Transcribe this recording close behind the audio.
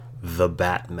The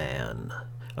Batman,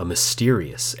 a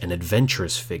mysterious and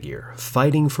adventurous figure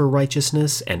fighting for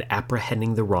righteousness and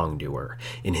apprehending the wrongdoer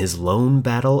in his lone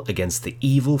battle against the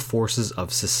evil forces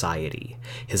of society.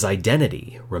 His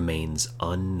identity remains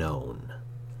unknown.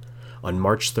 On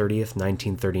March 30th,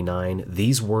 1939,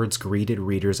 these words greeted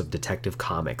readers of Detective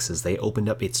Comics as they opened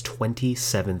up its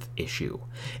 27th issue.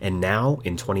 And now,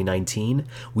 in 2019,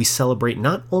 we celebrate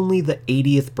not only the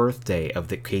 80th birthday of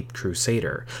the Caped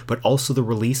Crusader, but also the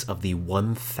release of the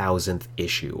 1000th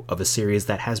issue of a series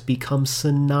that has become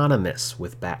synonymous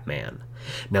with Batman.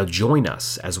 Now join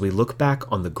us as we look back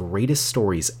on the greatest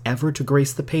stories ever to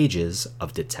grace the pages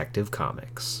of Detective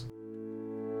Comics.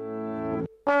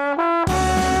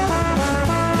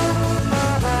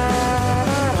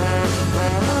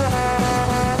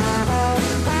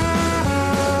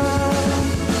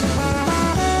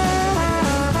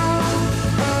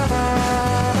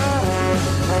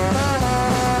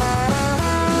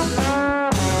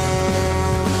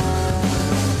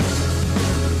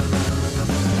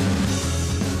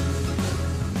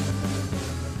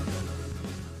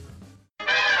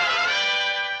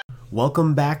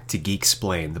 Welcome back to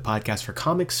Geeksplain, the podcast for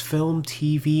comics, film,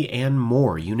 TV, and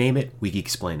more. You name it, we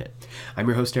Geeksplain it. I'm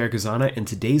your host, Eric Azana, and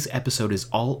today's episode is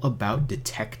all about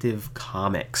Detective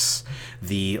Comics,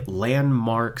 the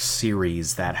landmark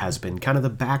series that has been kind of the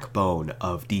backbone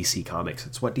of DC Comics.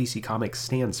 It's what DC Comics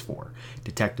stands for,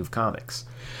 Detective Comics.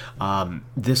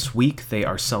 This week, they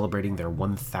are celebrating their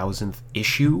 1000th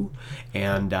issue,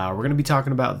 and we're going to be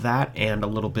talking about that and a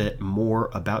little bit more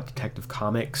about Detective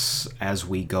Comics as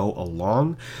we go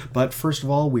along. But first of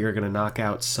all, we are going to knock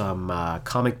out some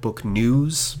comic book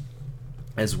news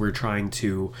as we're trying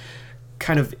to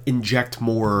kind of inject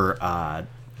more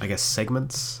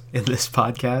segments in this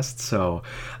podcast. So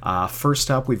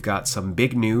first up, we've got some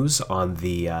big news on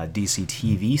the DC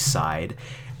TV side.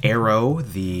 Arrow,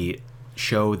 the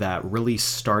show that really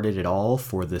started it all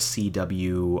for the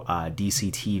CW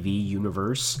DC TV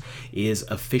universe, is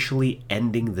officially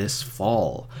ending this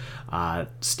fall.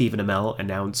 Stephen Amell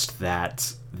announced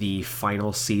that the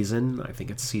final season, I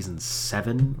think it's season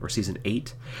 7 or season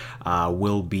 8,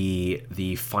 will be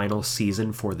the final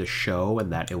season for the show,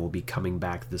 and that it will be coming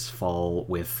back this fall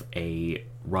with a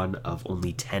run of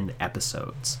only 10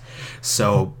 episodes.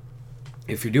 So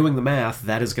if you're doing the math,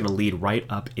 that is going to lead right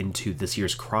up into this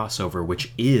year's crossover,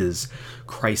 which is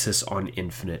Crisis on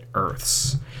Infinite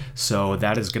Earths. So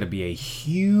that is going to be a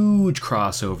huge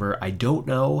crossover. I don't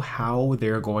know how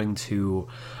they're going to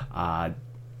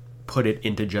put it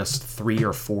into just 3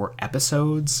 or 4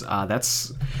 episodes.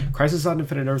 That's Crisis on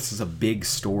Infinite Earths is a big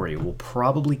story. We'll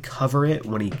probably cover it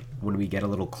when we get a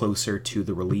little closer to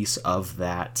the release of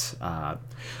that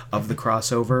of the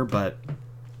crossover, but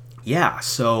yeah,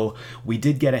 so we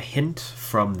did get a hint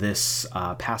from this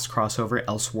past crossover,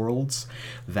 Elseworlds,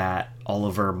 that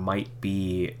Oliver might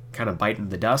be kind of biting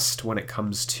the dust when it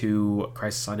comes to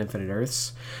Crisis on Infinite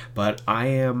Earths, but I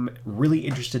am really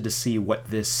interested to see what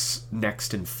this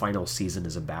next and final season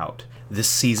is about. This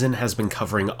season has been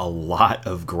covering a lot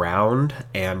of ground,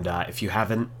 and if you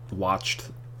haven't watched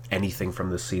anything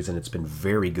from this season, it's been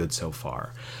very good so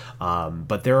far.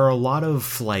 But there are a lot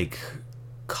of,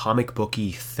 comic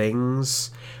booky things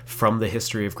from the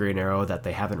history of Green Arrow that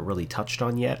they haven't really touched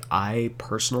on yet. I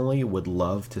personally would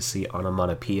love to see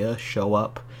Onomatopoeia show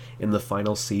up in the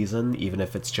final season, even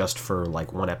if it's just for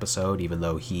one episode, even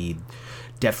though he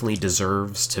definitely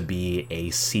deserves to be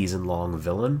a season-long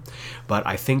villain. But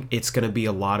I think it's going to be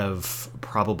a lot of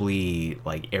probably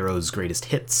Arrow's greatest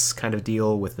hits kind of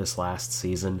deal with this last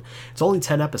season. It's only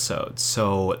 10 episodes,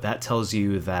 so that tells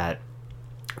you that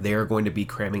they are going to be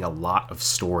cramming a lot of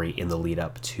story in the lead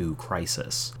up to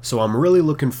Crisis. So I'm really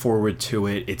looking forward to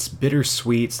it. It's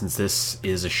bittersweet since this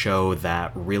is a show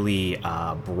that really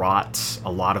brought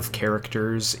a lot of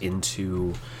characters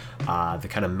into the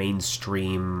kind of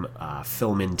mainstream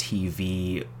film and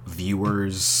TV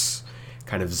viewers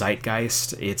kind of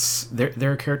zeitgeist.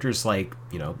 There are characters like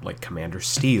Commander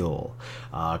Steel,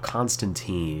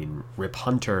 Constantine, Rip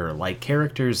Hunter,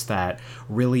 characters that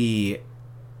really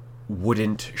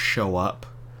wouldn't show up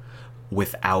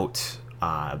without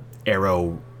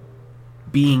Arrow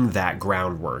being that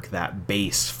groundwork, that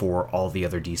base for all the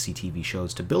other DC TV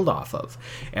shows to build off of,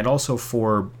 and also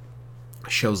for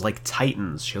shows like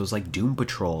Titans, shows like Doom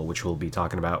Patrol, which we'll be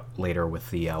talking about later with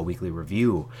the weekly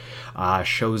review,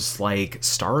 shows like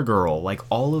Stargirl, like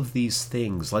all of these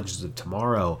things, Legends of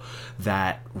Tomorrow,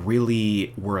 that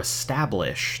really were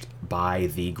established by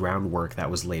the groundwork that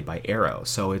was laid by Arrow.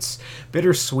 So it's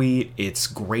bittersweet. It's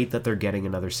great that they're getting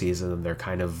another season and they're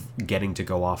kind of getting to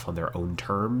go off on their own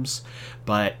terms,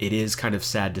 but it is kind of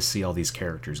sad to see all these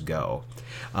characters go.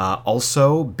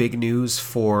 Also, big news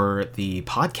for the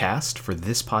podcast, for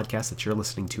this podcast that you're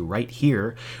listening to right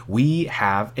here, we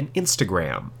have an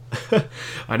Instagram.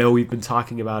 I know we've been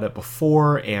talking about it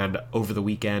before, and over the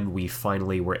weekend we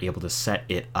finally were able to set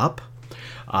it up.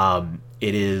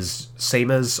 It is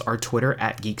same as our Twitter,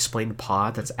 at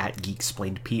GeekSplainedPod. That's at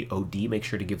GeekSplainedPod. Make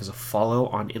sure to give us a follow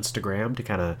on Instagram to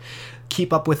kind of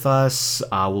keep up with us.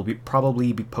 We'll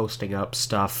probably be posting up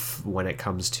stuff when it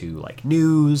comes to like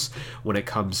news, when it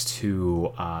comes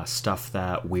to stuff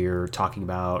that we're talking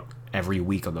about every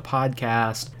week on the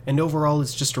podcast. And overall,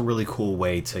 it's just a really cool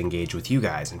way to engage with you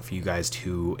guys and for you guys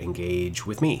to engage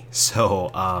with me.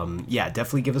 So yeah,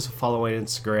 definitely give us a follow on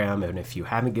Instagram. And if you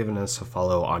haven't given us a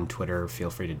follow on Twitter, feel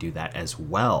free to do that as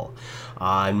well.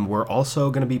 And we're also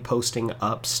going to be posting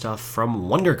up stuff from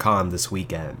WonderCon this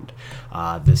weekend.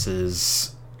 This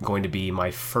is going to be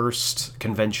my first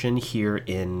convention here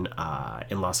in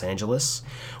Los Angeles.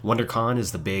 WonderCon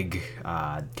is the big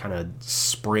kind of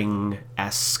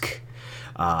spring-esque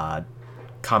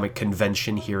comic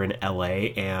convention here in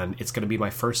LA, and it's going to be my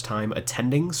first time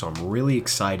attending, so I'm really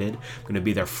excited. I'm going to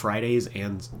be there Friday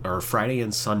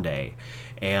and Sunday,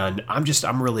 and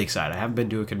I'm really excited. I haven't been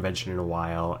to a convention in a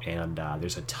while, and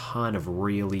there's a ton of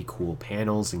really cool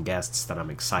panels and guests that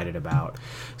I'm excited about.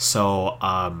 So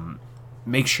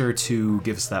make sure to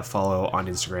give us that follow on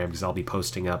Instagram, because I'll be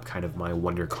posting up kind of my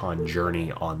WonderCon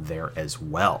journey on there as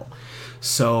well.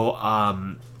 So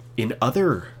in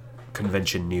other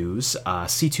convention news,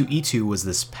 C2E2 was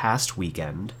this past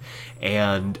weekend,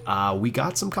 and we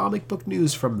got some comic book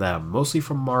news from them, mostly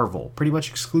from Marvel, pretty much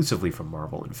exclusively from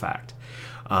Marvel, in fact.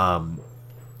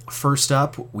 First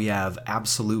up, we have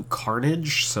Absolute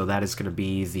Carnage, so that is going to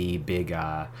be the big,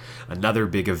 another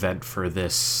big event for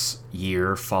this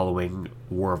year following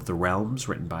War of the Realms,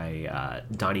 written by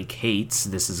Donny Cates.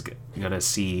 This is going to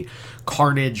see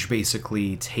Carnage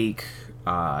basically take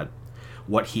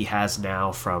what he has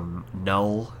now from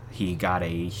Null. He got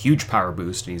a huge power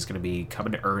boost, and he's going to be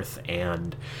coming to Earth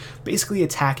and basically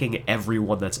attacking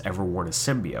everyone that's ever worn a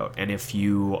symbiote. And if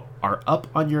you are up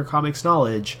on your comics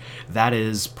knowledge, that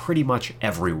is pretty much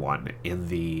everyone in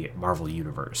the Marvel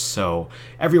Universe. So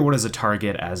everyone is a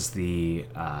target, as the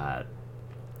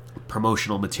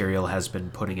promotional material has been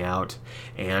putting out,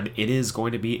 and it is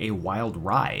going to be a wild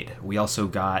ride. We also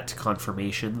got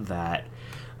confirmation that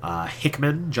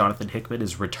Jonathan Hickman,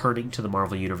 is returning to the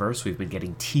Marvel Universe. We've been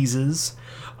getting teases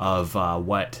of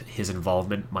what his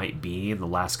involvement might be in the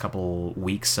last couple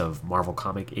weeks of Marvel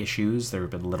comic issues. There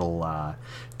have been little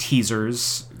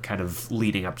teasers kind of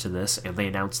leading up to this, and they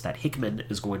announced that Hickman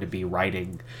is going to be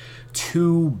writing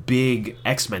 2 big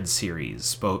X-Men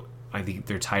series. Both, I think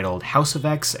they're titled House of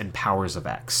X and Powers of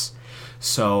X.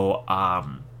 So,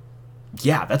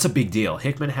 yeah, that's a big deal.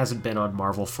 Hickman hasn't been on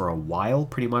Marvel for a while,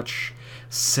 pretty much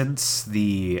since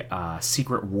the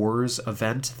Secret Wars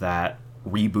event that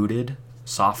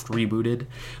soft rebooted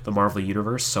the Marvel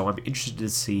Universe. So I'm interested to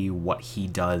see what he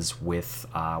does with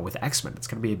X-Men. It's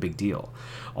going to be a big deal.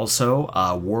 Also,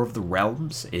 War of the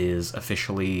Realms is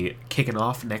officially kicking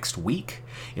off next week.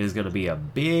 It is going to be a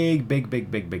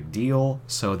big deal.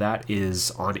 So that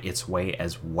is on its way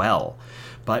as well.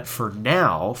 But for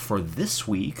now, for this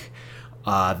week,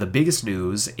 the biggest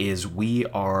news is we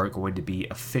are going to be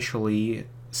officially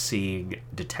seeing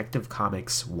Detective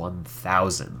Comics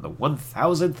 1000. The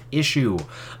 1000th issue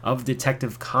of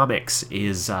Detective Comics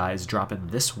is dropping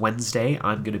this Wednesday.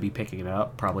 I'm going to be picking it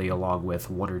up, probably along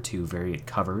with 1 or 2 variant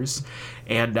covers.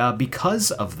 And because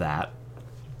of that,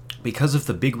 because of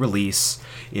the big release,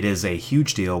 it is a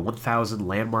huge deal, 1,000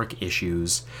 landmark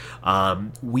issues.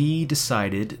 We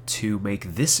decided to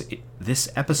make this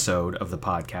episode of the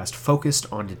podcast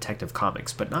focused on Detective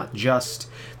Comics, but not just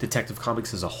Detective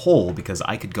Comics as a whole, because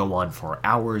I could go on for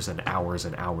hours and hours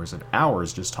and hours and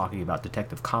hours just talking about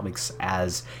Detective Comics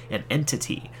as an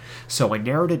entity. So I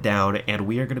narrowed it down, and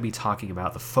we are going to be talking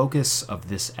about the focus of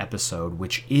this episode,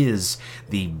 which is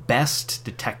the best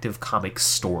Detective Comics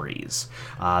stories.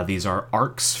 These are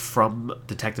arcs from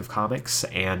Detective Comics,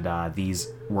 and these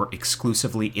were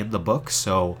exclusively in the book.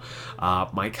 So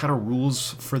my kind of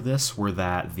rules for this were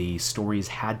that the stories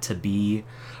had to be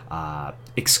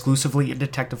exclusively in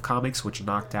Detective Comics, which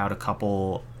knocked out a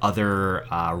couple other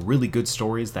really good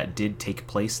stories that did take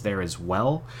place there as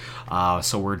well.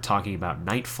 So we're talking about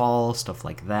Nightfall, stuff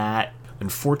like that.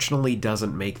 Unfortunately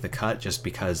doesn't make the cut just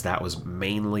because that was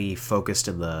mainly focused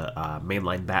in the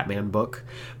mainline Batman book.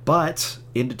 But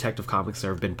in Detective Comics, there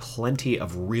have been plenty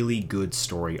of really good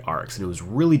story arcs, and it was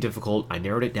really difficult. I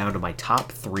narrowed it down to my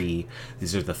top 3.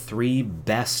 These are the 3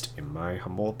 best, in my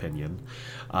humble opinion,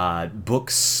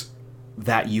 books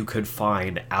that you could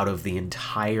find out of the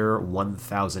entire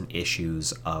 1,000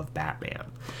 issues of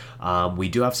Batman. We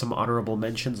do have some honorable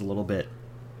mentions a little bit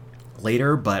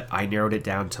later, but I narrowed it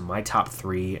down to my top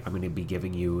 3. I'm going to be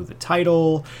giving you the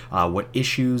title, what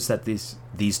issues that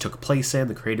these took place in,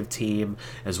 the creative team,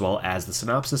 as well as the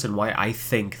synopsis and why I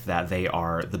think that they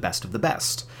are the best of the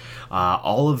best.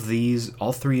 All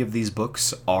 3 of these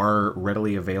books are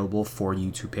readily available for you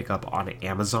to pick up on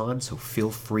Amazon, so feel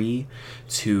free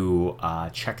to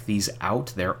check these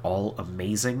out. They're all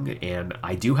amazing, and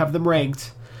I do have them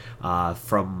ranked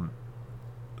from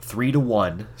 3 to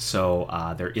 1, so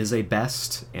there is a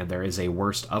best and there is a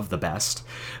worst of the best,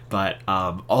 but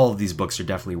all of these books are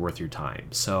definitely worth your time.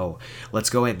 So let's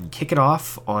go ahead and kick it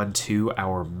off onto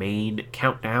our main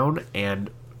countdown,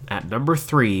 and at number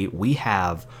 3 we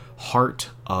have Heart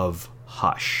of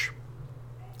Hush.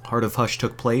 Heart of Hush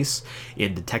took place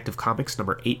in Detective Comics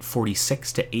number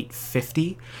 846 to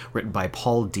 850, written by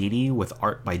Paul Dini with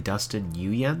art by Dustin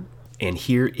Nguyen, and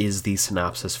here is the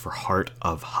synopsis for Heart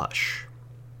of Hush.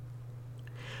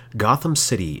 Gotham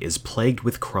City is plagued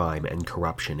with crime and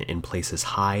corruption in places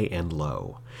high and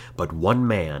low, but one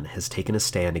man has taken a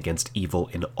stand against evil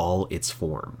in all its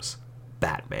forms: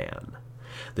 Batman.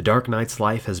 The Dark Knight's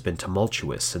life has been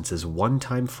tumultuous since his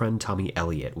one-time friend Tommy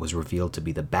Elliot was revealed to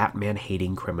be the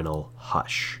Batman-hating criminal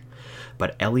Hush.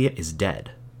 But Elliot is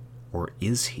dead. Or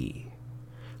is he?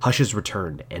 Hush has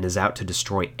returned and is out to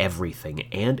destroy everything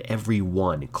and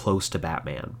everyone close to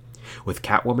Batman. With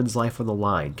Catwoman's life on the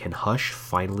line, can Hush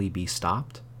finally be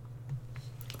stopped?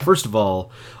 First of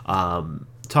all,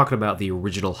 talking about the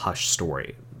original Hush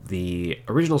story. The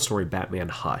original story, Batman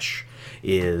Hush,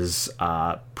 is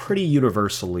pretty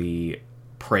universally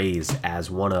praised as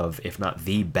one of, if not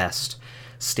the best,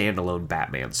 standalone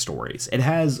Batman stories. It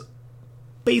has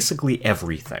basically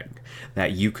everything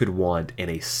that you could want in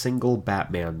a single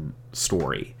Batman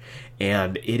story,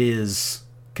 and it is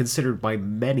considered by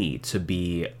many to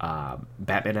be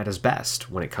Batman at his best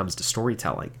when it comes to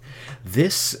storytelling.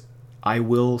 This, I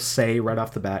will say right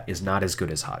off the bat, is not as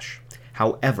good as Hush.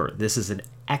 However, this is an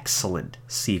excellent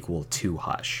sequel to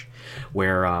Hush,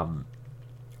 where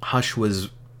Hush was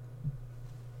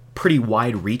pretty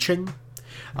wide-reaching.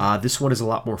 This one is a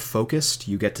lot more focused.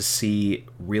 You get to see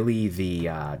really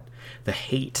the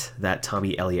hate that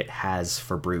Tommy Elliot has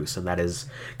for Bruce, and that is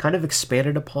kind of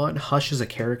expanded upon. Hush as a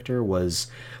character was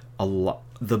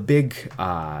the big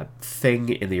thing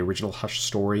in the original Hush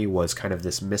story was kind of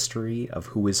this mystery of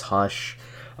who is Hush,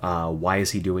 why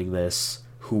is he doing this,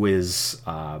 who is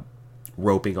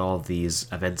roping all of these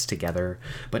events together.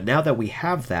 But now that we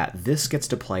have that, this gets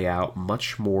to play out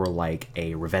much more like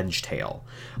a revenge tale.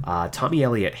 Tommy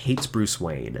Elliot hates Bruce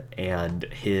Wayne, and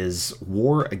his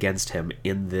war against him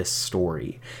in this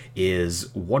story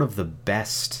is one of the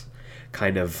best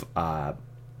kind of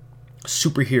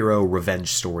superhero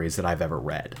revenge stories that I've ever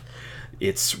read.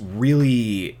 It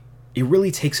really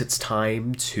takes its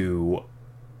time to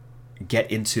get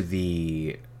into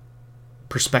the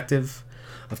perspective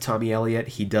of Tommy Elliot.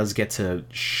 He does get to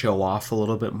show off a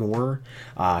little bit more.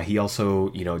 He also,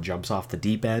 jumps off the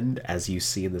deep end, as you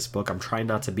see in this book. I'm trying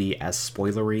not to be as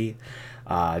spoilery,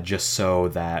 just so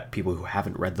that people who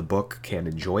haven't read the book can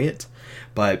enjoy it.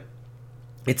 But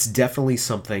it's definitely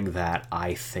something that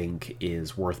I think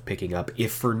is worth picking up,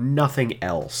 if for nothing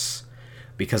else,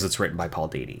 because it's written by Paul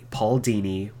Dini. Paul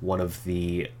Dini, one of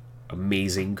the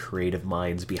amazing creative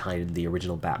minds behind the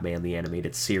original Batman the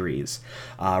Animated Series,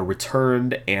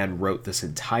 returned and wrote this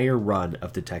entire run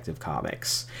of Detective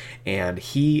Comics. And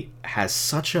he has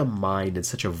such a mind and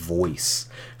such a voice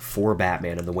for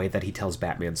Batman and the way that he tells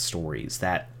Batman stories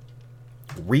that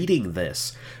reading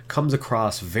this comes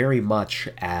across very much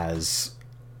as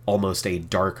almost a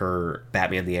darker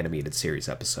Batman the Animated Series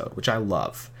episode, which I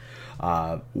love.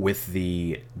 With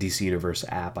the DC Universe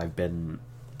app, I've been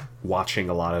watching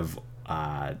a lot of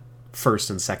first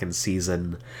and second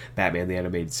season Batman the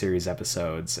Animated Series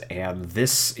episodes, and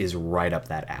this is right up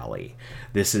that alley.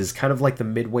 This is kind of like the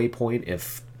midway point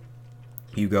if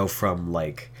You go from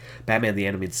like Batman the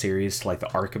Animated Series to like the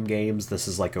Arkham games. This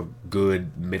is like a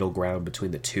good middle ground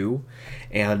between the two.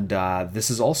 And this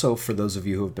is also for those of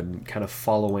you who have been kind of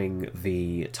following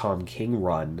the Tom King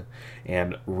run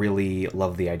and really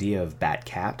love the idea of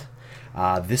Batcat.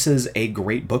 This is a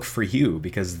great book for you,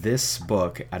 because this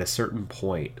book at a certain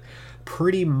point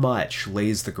pretty much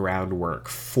lays the groundwork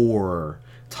for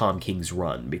Tom King's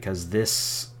run, because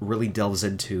this really delves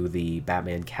into the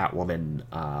Batman Catwoman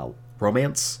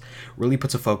romance, really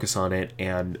puts a focus on it,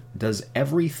 and does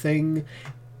everything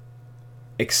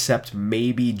except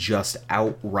maybe just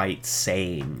outright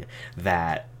saying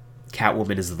that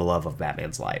Catwoman is the love of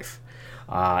Batman's life.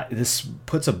 This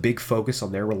puts a big focus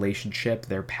on their relationship,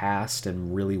 their past,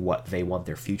 and really what they want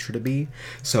their future to be.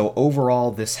 So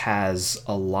overall, this has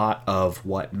a lot of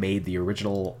what made the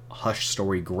original Hush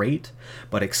story great,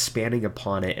 but expanding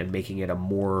upon it and making it a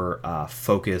more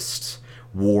focused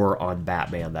war on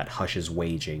Batman that Hush is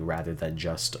waging, rather than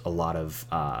just a lot of...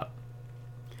 I'll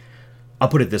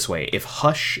put it this way. If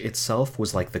Hush itself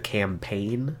was like the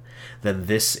campaign, then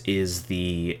this is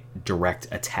the direct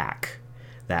attack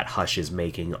that Hush is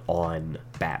making on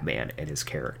Batman and his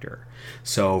character.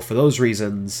 So for those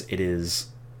reasons, it is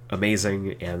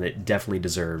amazing, and it definitely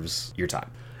deserves your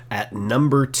time. At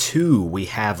number 2, we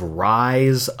have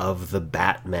Rise of the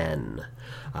Batmen.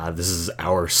 This is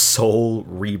our sole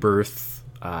Rebirth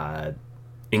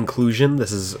inclusion.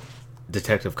 This is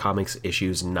Detective Comics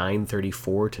issues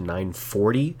 934 to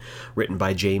 940, written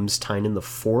by James Tynion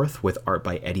IV, with art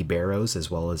by Eddie Barrows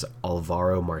as well as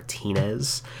Alvaro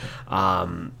Martinez.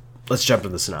 Let's jump to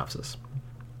the synopsis.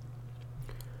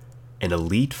 An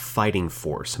elite fighting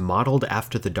force modeled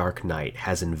after the Dark Knight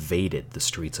has invaded the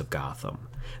streets of Gotham.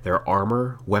 Their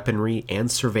armor, weaponry,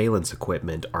 and surveillance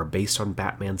equipment are based on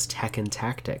Batman's tech and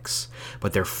tactics,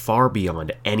 but they're far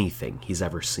beyond anything he's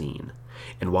ever seen.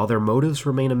 And while their motives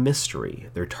remain a mystery,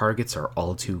 their targets are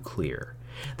all too clear.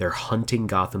 They're hunting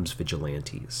Gotham's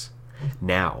vigilantes.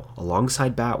 Now,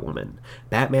 alongside Batwoman,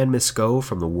 Batman must go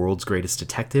from the world's greatest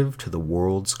detective to the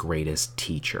world's greatest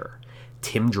teacher.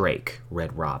 Tim Drake,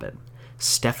 Red Robin,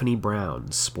 Stephanie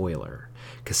Brown, Spoiler,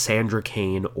 Cassandra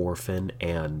Cain, Orphan,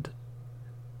 and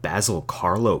Basil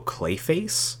Carlo,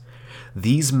 Clayface?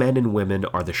 These men and women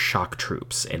are the shock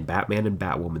troops in Batman and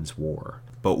Batwoman's war.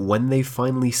 But when they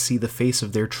finally see the face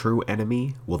of their true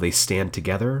enemy, will they stand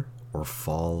together or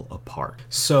fall apart?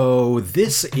 So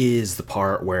this is the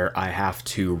part where I have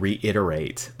to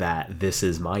reiterate that this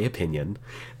is my opinion,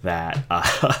 that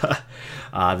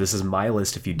this is my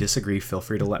list. If you disagree, feel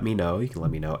free to let me know. You can let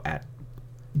me know at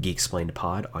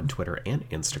GeekSplainedPod on Twitter and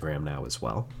Instagram now as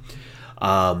well.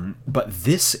 But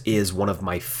this is one of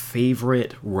my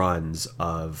favorite runs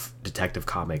of Detective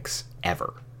Comics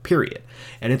ever. Period.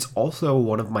 And it's also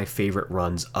one of my favorite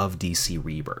runs of DC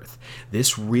Rebirth.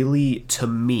 This really, to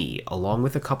me, along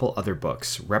with a couple other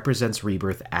books, represents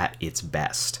Rebirth at its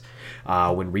best.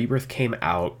 When Rebirth came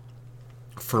out,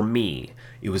 for me,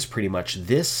 it was pretty much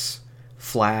this,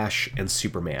 Flash, and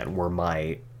Superman were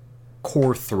my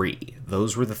core 3.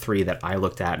 Those were the 3 that I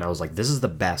looked at and I was like, this is the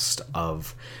best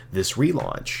of this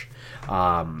relaunch.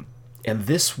 And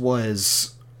this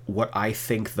was what I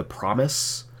think the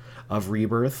promise of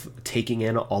Rebirth, taking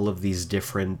in all of these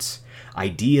different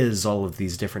ideas, all of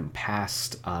these different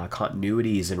past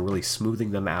continuities, and really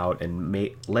smoothing them out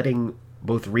and letting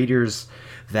both readers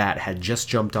that had just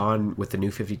jumped on with the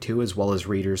New 52 as well as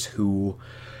readers who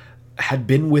had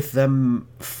been with them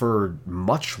for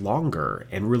much longer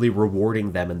and really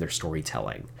rewarding them in their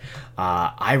storytelling.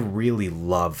 I really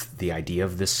love the idea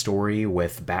of this story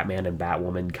with Batman and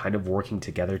Batwoman kind of working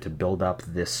together to build up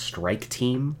this strike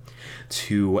team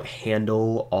to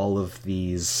handle all of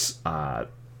these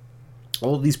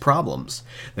problems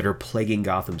that are plaguing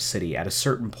Gotham City. At a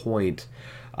certain point,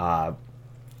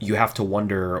 you have to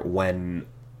wonder, when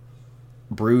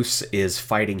Bruce is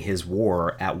fighting his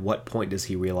war, at what point does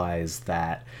he realize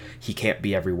that he can't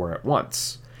be everywhere at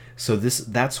once? So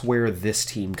that's where this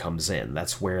team comes in.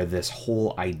 That's where this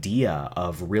whole idea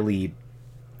of really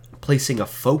placing a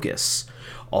focus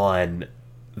on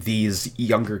these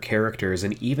younger characters,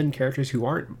 and even characters who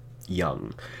aren't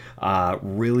young,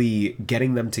 really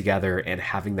getting them together and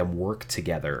having them work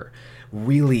together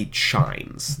really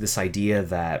shines. This idea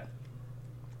that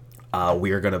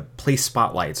we are going to place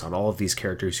spotlights on all of these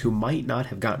characters who might not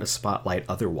have gotten a spotlight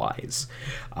otherwise.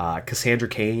 Cassandra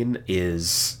Cain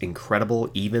is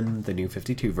incredible, even the New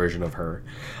 52 version of her.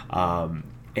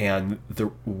 And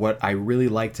what I really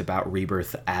liked about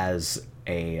Rebirth as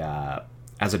a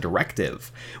as a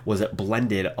directive was it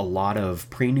blended a lot of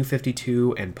pre-New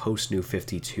 52 and post-New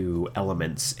 52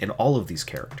 elements in all of these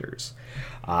characters.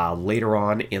 Later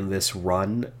on in this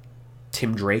run,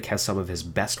 Tim Drake has some of his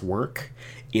best work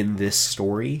in this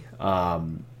story.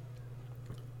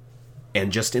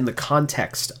 And just in the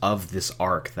context of this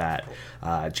arc that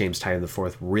James Tynion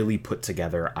IV really put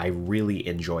together, I really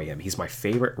enjoy him. He's my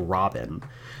favorite Robin.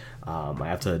 I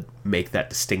have to make that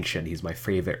distinction. He's my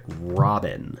favorite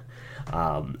Robin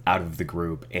out of the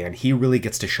group, and he really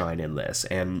gets to shine in this.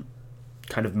 And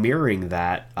kind of mirroring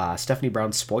that, Stephanie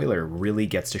Brown Spoiler really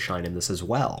gets to shine in this as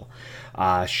well.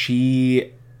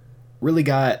 She really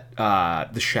got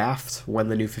the shaft when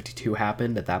the New 52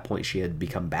 happened. At that point, she had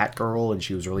become Batgirl, and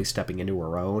she was really stepping into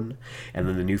her own. And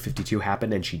then the New 52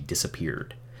 happened, and she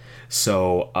disappeared.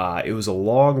 So it was a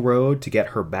long road to get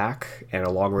her back, and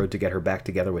a long road to get her back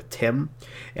together with Tim.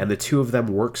 And the two of them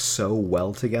work so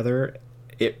well together.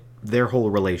 Their whole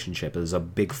relationship is a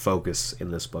big focus in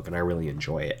this book, and I really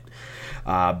enjoy it.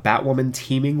 Batwoman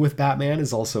teaming with Batman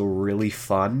is also really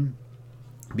fun,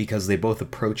 because they both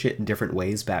approach it in different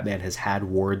ways. Batman has had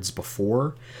wards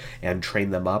before and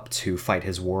trained them up to fight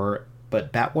his war,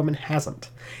 but Batwoman hasn't.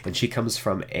 And she comes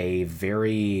from a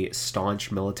very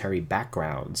staunch military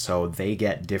background, so they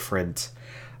get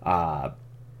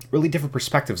really different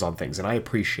perspectives on things, and I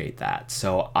appreciate that.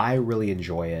 So I really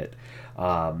enjoy it.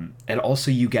 And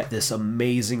also you get this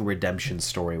amazing redemption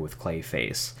story with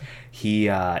Clayface.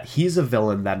 He's a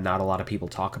villain that not a lot of people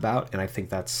talk about, and I think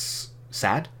that's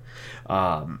sad.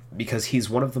 Because he's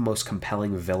one of the most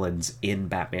compelling villains in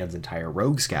Batman's entire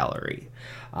rogues gallery.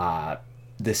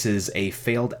 This is a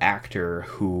failed actor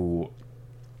who,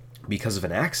 because of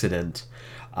an accident,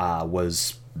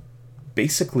 was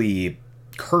basically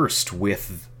cursed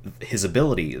with his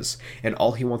abilities, and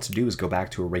all he wants to do is go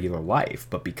back to a regular life,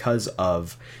 but because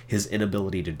of his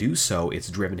inability to do so,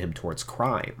 it's driven him towards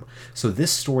crime. So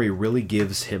this story really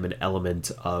gives him an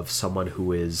element of someone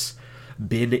who has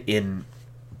been in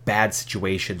bad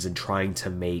situations and trying to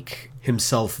make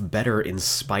himself better in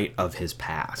spite of his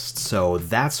past. So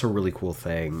that's a really cool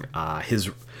thing. His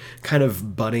kind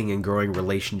of budding and growing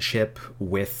relationship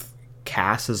with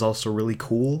Cass is also really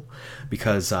cool,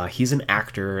 because he's an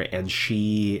actor and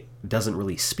she doesn't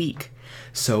really speak.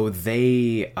 So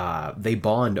they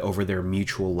bond over their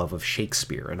mutual love of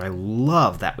Shakespeare, and I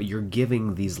love that you're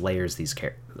giving these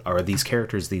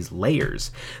characters these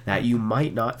layers that you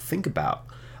might not think about.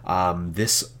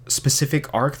 This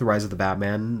specific arc, The Rise of the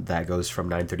Batman, that goes from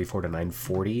 934 to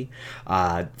 940,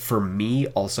 for me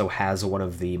also has one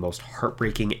of the most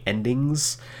heartbreaking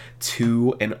endings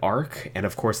to an arc. And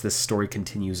of course, this story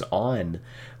continues on,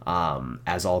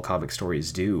 as all comic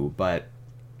stories do, but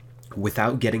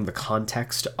without getting the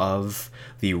context of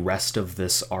the rest of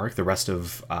this arc, the rest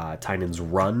of Tynion's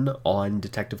run on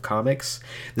Detective Comics,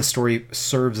 this story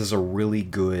serves as a really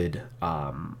good,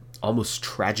 almost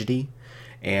tragedy,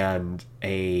 and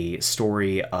a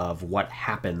story of what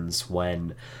happens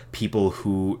when people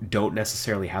who don't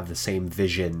necessarily have the same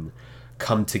vision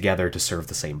come together to serve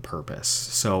the same purpose.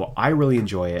 So I really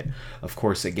enjoy it. Of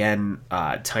course, again,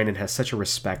 Tynion has such a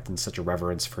respect and such a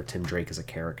reverence for Tim Drake as a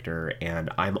character, and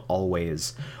I'm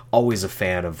always a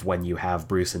fan of when you have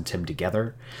Bruce and Tim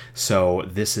together. So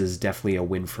this is definitely a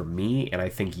win for me, and I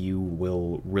think you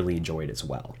will really enjoy it as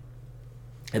well.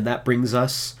 And that brings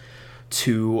us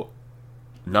to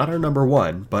not our number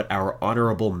one, but our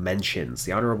honorable mentions.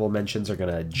 The honorable mentions are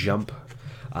going to jump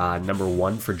number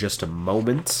one for just a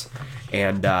moment.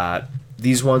 And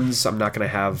these ones I'm not going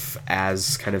to have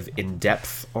as kind of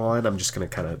in-depth on. I'm just going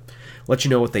to kind of let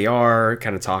you know what they are,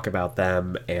 kind of talk about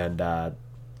them, and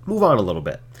move on a little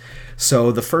bit.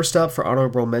 So the first up for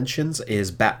honorable mentions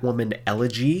is Batwoman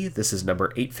Elegy. This is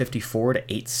number 854 to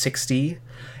 860.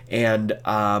 And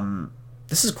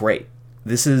this is great.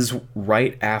 This is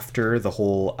right after the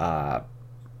whole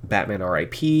Batman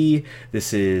R.I.P.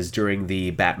 This is during the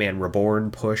Batman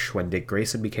Reborn push when Dick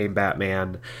Grayson became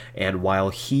Batman. And while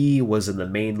he was in the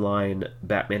mainline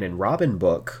Batman and Robin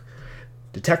book,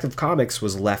 Detective Comics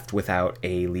was left without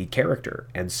a lead character.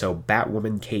 And so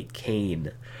Batwoman Kate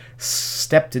Kane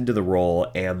stepped into the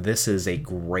role, and this is a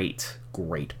great,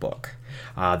 great book.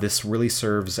 This really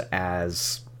serves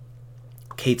as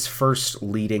Kate's first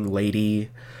leading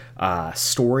lady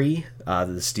story.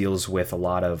 This deals with a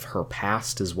lot of her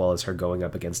past as well as her going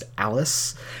up against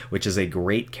Alice, which is a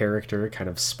great character kind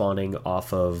of spawning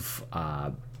off of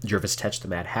Jervis Tetch the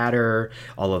Mad Hatter,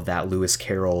 all of that Lewis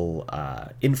Carroll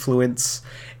influence.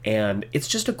 And it's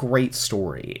just a great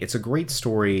story. It's a great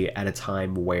story at a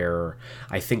time where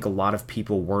I think a lot of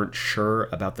people weren't sure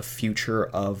about the future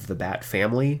of the Bat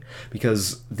family,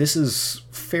 because this is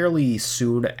fairly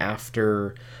soon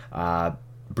after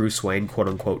Bruce Wayne, quote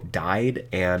unquote, died,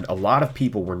 and a lot of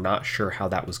people were not sure how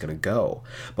that was going to go.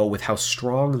 But with how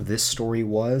strong this story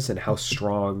was, and how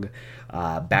strong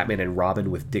Batman and Robin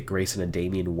with Dick Grayson and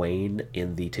Damian Wayne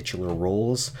in the titular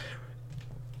roles,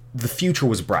 the future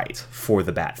was bright for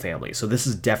the Bat family. So this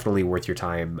is definitely worth your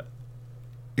time,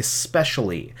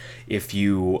 especially if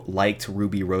you liked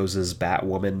Ruby Rose's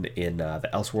Batwoman in the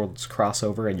Elseworlds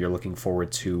crossover and you're looking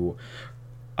forward to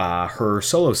her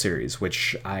solo series,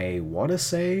 which I want to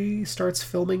say starts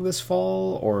filming this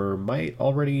fall, or might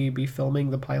already be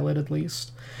filming the pilot at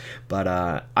least.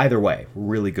 But either way,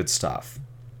 really good stuff.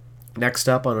 Next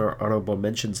up on our honorable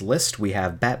mentions list, we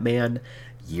have Batman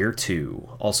Year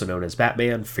 2, also known as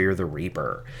Batman Fear the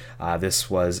Reaper. This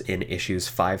was in issues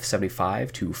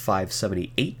 575 to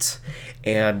 578,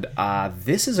 and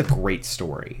this is a great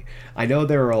story. I know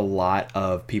there are a lot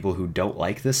of people who don't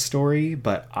like this story,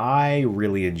 but I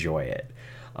really enjoy it.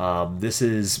 This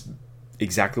is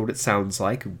exactly what it sounds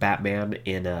like. Batman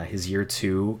in his Year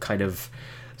 2, kind of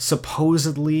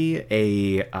supposedly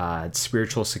a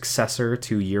spiritual successor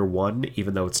to Year 1,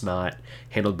 even though it's not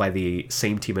handled by the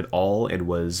same team at all, and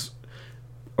was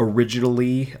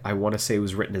originally, I want to say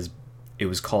it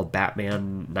was called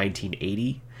Batman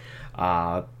 1980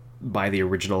 by the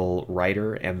original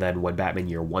writer, and then when Batman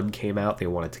Year 1 came out, they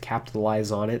wanted to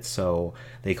capitalize on it, so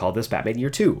they called this Batman Year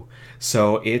 2.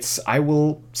 So I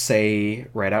will say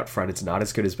right out front, it's not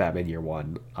as good as Batman Year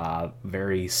 1.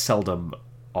 Very seldom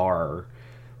are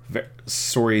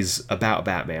stories about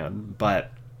Batman,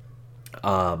 but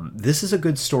this is a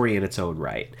good story in its own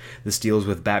right. This deals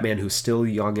with Batman who's still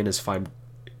young in his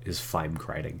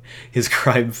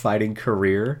crime-fighting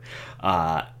career,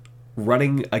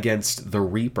 running against the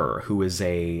Reaper, who is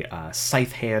a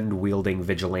scythe hand-wielding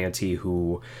vigilante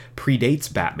who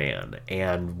predates Batman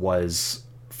and was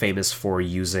famous for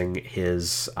using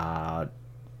his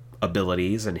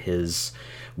abilities and his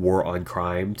war on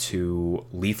crime to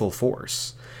lethal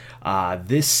force.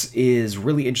 This is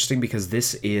really interesting because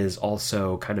this is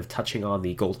also kind of touching on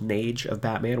the golden age of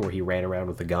Batman, where he ran around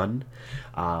with a gun.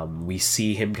 We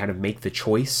see him kind of make the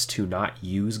choice to not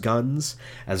use guns,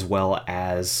 as well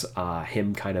as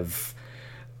him kind of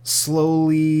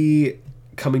slowly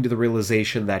coming to the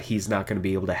realization that he's not going to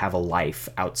be able to have a life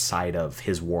outside of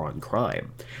his war on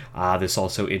crime. This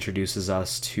also introduces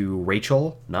us to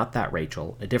Rachel, not that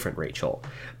Rachel, a different Rachel,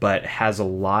 but has a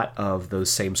lot of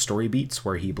those same story beats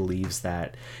where he believes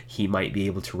that he might be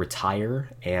able to retire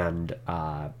and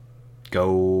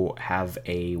go have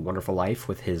a wonderful life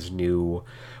with his new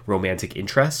romantic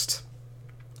interest.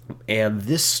 And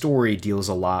this story deals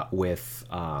a lot with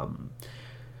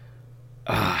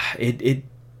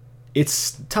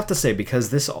it's tough to say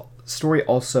because this story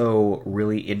also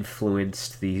really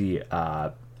influenced the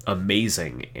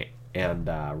amazing and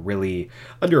really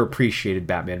underappreciated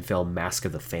Batman film Mask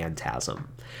of the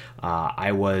Phantasm.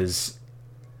 I was,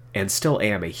 and still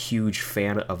am, a huge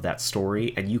fan of that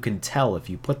story, and you can tell if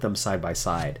you put them side by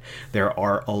side, there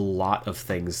are a lot of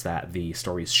things that the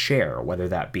stories share, whether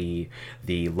that be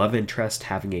the love interest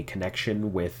having a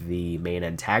connection with the main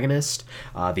antagonist.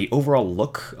 The overall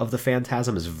look of the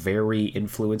Phantasm is very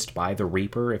influenced by the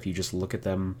Reaper, if you just look at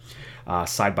them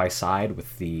side by side,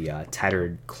 with the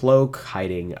tattered cloak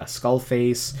hiding a skull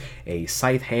face, a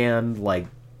scythe hand, like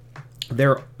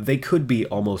they could be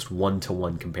almost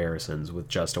one-to-one comparisons with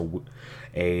just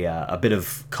a bit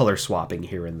of color swapping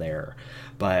here and there.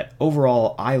 But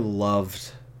overall, I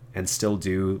loved and still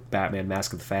do Batman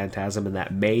Mask of the Phantasm, and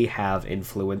that may have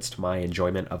influenced my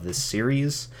enjoyment of this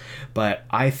series. But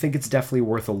I think it's definitely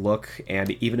worth a look,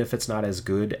 and even if it's not as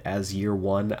good as Year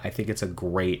 1, I think it's a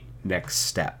great next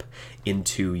step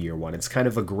into Year 1. It's kind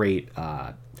of a great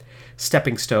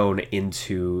stepping stone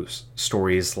into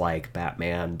stories like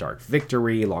Batman Dark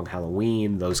Victory, Long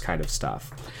Halloween, those kind of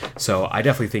stuff. So I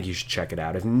definitely think you should check it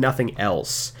out, if nothing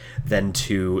else than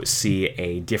to see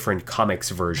a different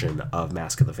comics version of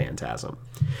Mask of the Phantasm.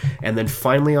 And then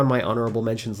finally on my honorable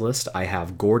mentions list, I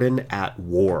have Gordon at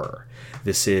War.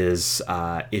 This is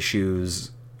issues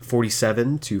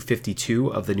 47 to 52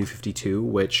 of the New 52,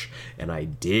 which, and I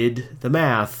did the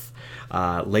math,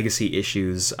 legacy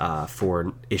issues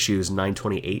for issues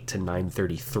 928 to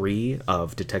 933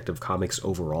 of Detective Comics'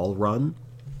 overall run.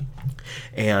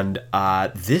 And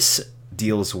this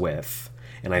deals with,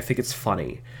 and I think it's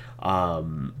funny,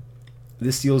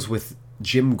 this deals with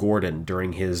Jim Gordon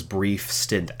during his brief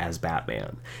stint as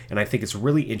Batman. And I think it's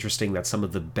really interesting that some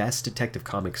of the best Detective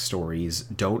Comics stories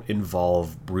don't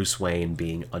involve Bruce Wayne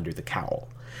being under the cowl.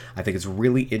 I think it's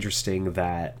really interesting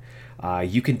that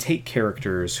you can take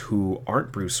characters who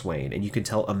aren't Bruce Wayne and you can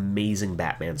tell amazing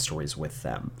Batman stories with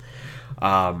them.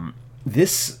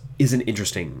 This is an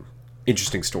interesting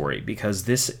story because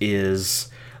this is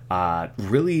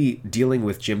really dealing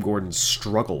with Jim Gordon's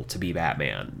struggle to be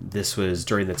Batman. This was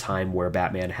during the time where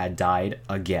Batman had died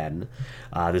again,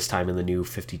 this time in the New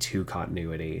 52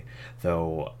 continuity,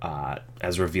 though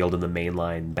as revealed in the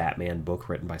mainline Batman book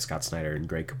written by Scott Snyder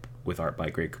and with art by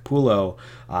Greg Capullo,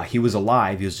 he was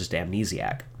alive, he was just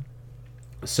amnesiac.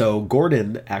 So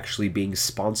Gordon, actually being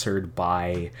sponsored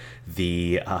by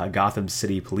the Gotham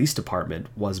City Police Department,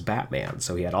 was Batman.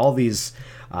 So he had all these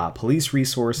police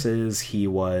resources. He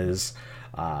was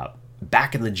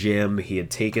back in the gym. He had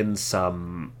taken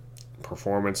some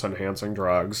performance-enhancing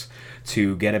drugs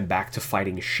to get him back to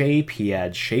fighting shape. He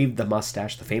had shaved the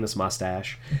mustache, the famous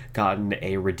mustache, gotten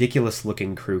a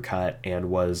ridiculous-looking crew cut,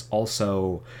 and was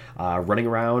also running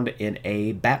around in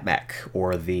a Batmech,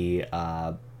 or the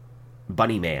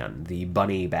Bunny Man, the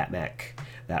bunny Batmech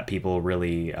that people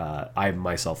really, I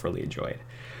myself really enjoyed.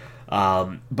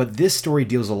 But this story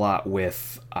deals a lot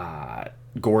with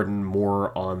Gordon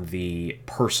more on the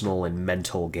personal and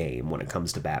mental game when it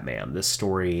comes to Batman. This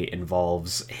story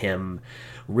involves him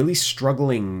really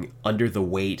struggling under the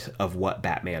weight of what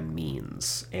Batman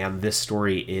means. And this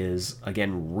story is,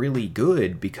 again, really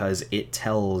good because it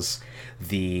tells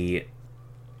the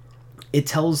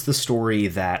story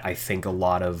that I think a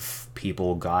lot of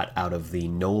people got out of the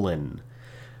Nolan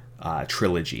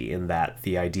trilogy, in that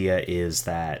the idea is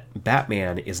that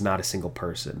Batman is not a single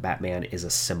person. Batman is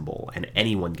a symbol, and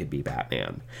anyone could be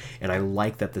Batman. And I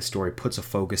like that the story puts a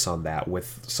focus on that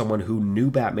with someone who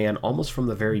knew Batman almost from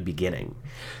the very beginning.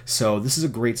 So this is a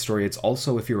great story. It's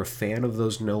also, if you're a fan of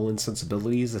those Nolan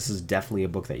sensibilities, this is definitely a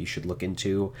book that you should look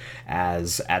into,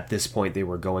 as at this point they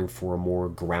were going for a more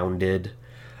grounded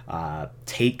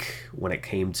take when it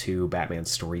came to Batman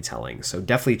storytelling. So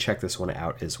definitely check this one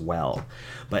out as well.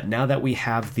 But now that we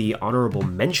have the honorable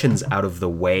mentions out of the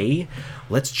way,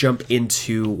 let's jump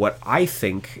into what I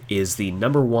think is the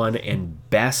number one and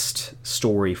best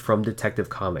story from Detective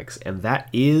Comics, and that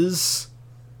is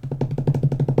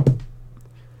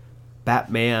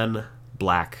Batman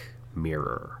Black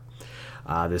Mirror.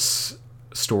 This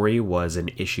story was in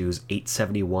issues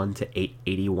 871 to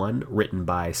 881, written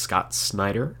by Scott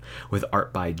Snyder, with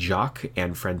art by Jock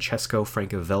and Francesco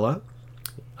Francavilla.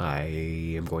 I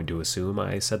am going to assume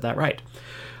I said that right.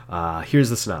 Here's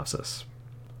the synopsis.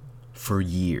 For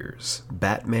years,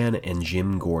 Batman and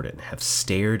Jim Gordon have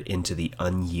stared into the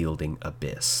unyielding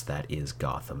abyss that is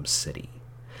Gotham City.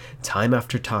 Time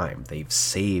after time, they've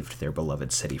saved their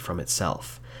beloved city from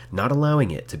itself, not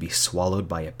allowing it to be swallowed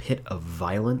by a pit of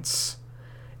violence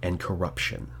and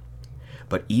corruption.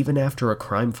 But even after a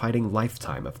crime-fighting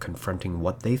lifetime of confronting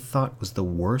what they thought was the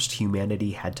worst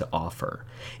humanity had to offer,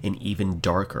 an even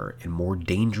darker and more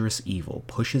dangerous evil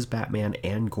pushes Batman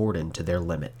and Gordon to their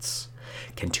limits.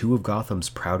 Can two of Gotham's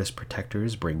proudest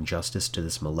protectors bring justice to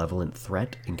this malevolent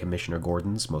threat in Commissioner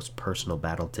Gordon's most personal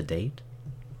battle to date?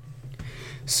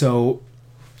 So,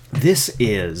 this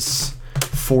is,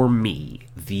 for me,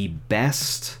 the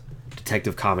best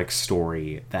Detective Comics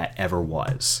story that ever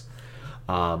was.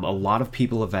 A lot of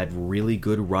people have had really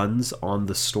good runs on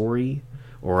the story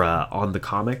or on the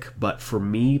comic, but for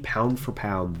me, pound for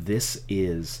pound, this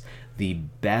is the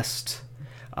best,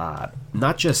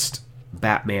 not just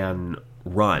Batman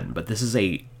run, but this is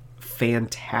a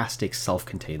fantastic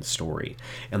self-contained story.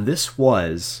 And this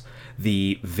was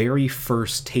the very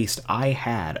first taste I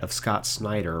had of Scott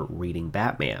Snyder reading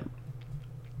Batman,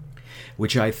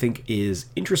 which I think is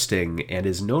interesting and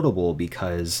is notable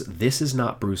because this is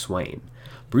not Bruce Wayne.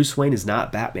 Bruce Wayne is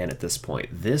not Batman at this point.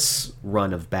 This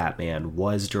run of Batman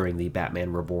was during the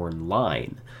Batman Reborn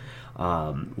line,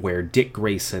 where Dick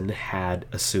Grayson had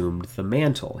assumed the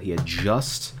mantle. He had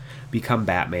just become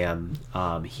Batman.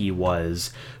 He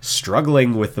was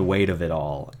struggling with the weight of it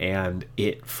all, and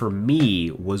it, for me,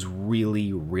 was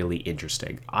really, really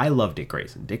interesting. I love Dick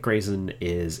Grayson. Dick Grayson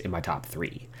is in my top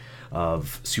 3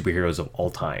 of superheroes of all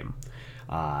time.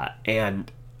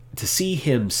 And to see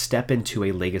him step into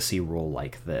a legacy role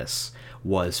like this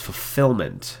was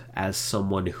fulfillment as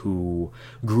someone who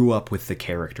grew up with the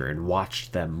character and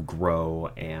watched them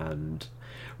grow and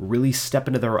really step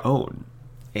into their own.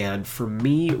 And for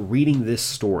me, reading this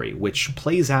story, which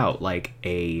plays out like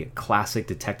a classic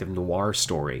detective noir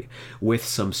story with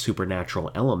some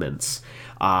supernatural elements,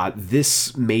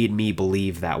 this made me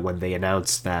believe that when they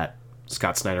announced that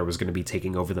Scott Snyder was going to be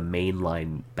taking over the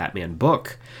mainline Batman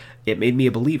book, it made me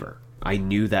a believer. I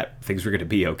knew that things were going to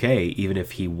be okay, even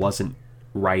if he wasn't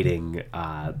writing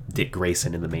Dick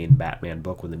Grayson in the main Batman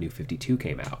book when the New 52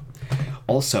 came out.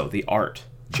 Also, the art,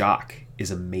 Jock,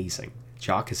 is amazing.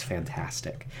 Jock is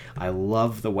fantastic. I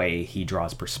love the way he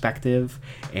draws perspective,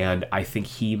 and I think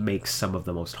he makes some of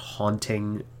the most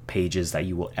haunting pages that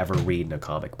you will ever read in a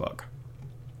comic book.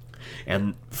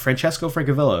 And Francesco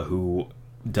Francavilla, who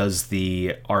does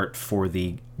the art for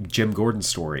the Jim Gordon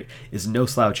story, is no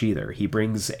slouch either. He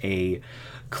brings a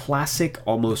classic,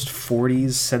 almost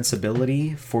 40s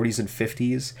sensibility, 40s and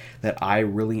 50s, that I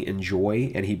really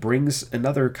enjoy, and he brings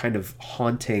another kind of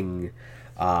haunting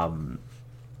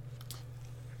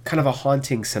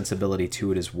sensibility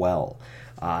to it as well.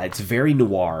 It's very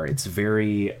noir. It's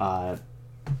very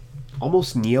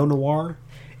almost neo-noir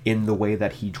in the way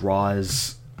that he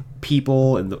draws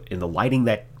people and in the lighting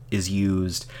that is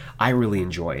used. I really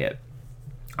enjoy it.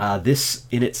 This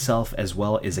in itself as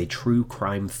well is a true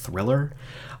crime thriller.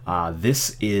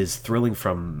 This is thrilling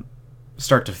from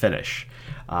start to finish.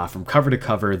 From cover to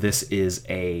cover, this is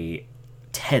a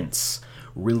tense,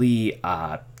 really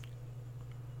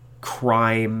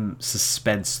crime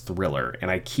suspense thriller, and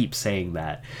I keep saying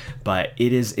that, but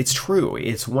it's true.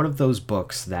 It's one of those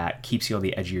books that keeps you on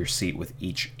the edge of your seat with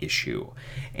each issue,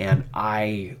 and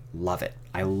I love it.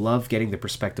 I love getting the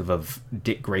perspective of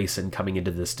Dick Grayson coming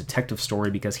into this detective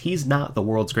story, because he's not the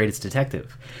world's greatest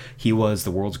detective. He was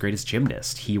the world's greatest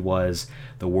gymnast. He was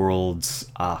the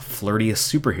world's flirtiest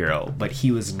superhero, but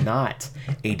he was not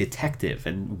a detective.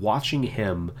 And watching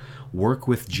him work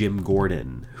with Jim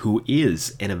Gordon, who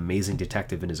is an amazing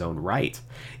detective in his own right,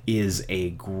 is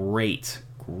a great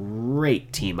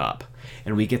team up.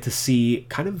 And we get to see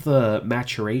kind of the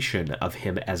maturation of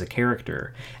him as a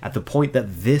character at the point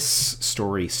that this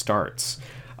story starts.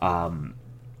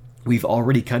 We've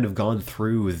already kind of gone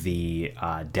through the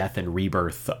death and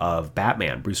rebirth of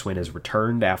Batman. Bruce Wayne has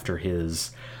returned after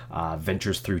his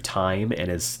ventures through time and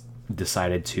has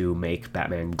decided to make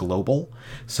Batman global.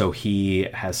 So he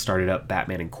has started up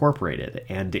Batman Incorporated,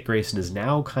 and Dick Grayson is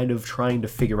now kind of trying to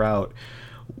figure out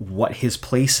what his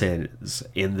place is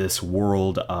in this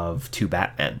world of two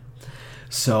Batmen.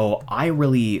 So I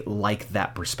really like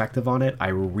that perspective on it. I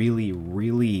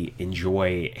really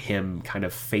enjoy him kind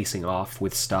of facing off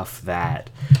with stuff that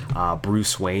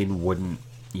Bruce Wayne wouldn't,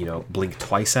 blink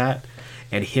twice at,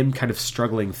 and him kind of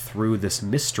struggling through this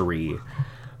mystery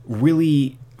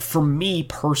really, for me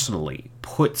personally,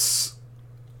 puts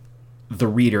the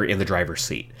reader in the driver's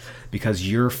seat, because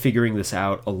you're figuring this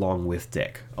out along with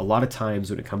Dick. A lot of times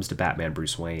when it comes to Batman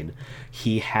Bruce Wayne,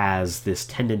 he has this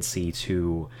tendency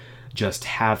to just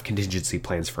have contingency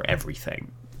plans for everything.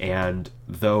 And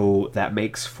though that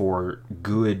makes for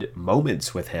good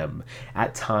moments with him,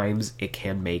 at times it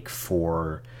can make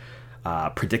for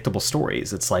predictable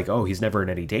stories. It's like, oh, he's never in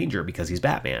any danger because he's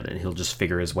Batman, and he'll just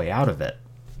figure his way out of it.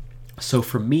 So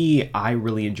for me, I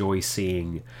really enjoy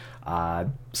seeing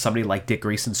somebody like Dick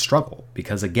Grayson struggle,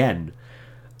 because again,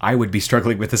 I would be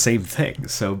struggling with the same thing.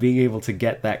 So being able to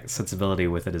get that sensibility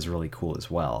with it is really cool as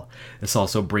well. This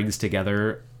also brings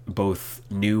together both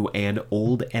new and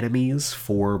old enemies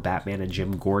for Batman and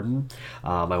Jim Gordon.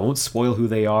 I won't spoil who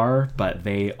they are, but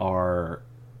they are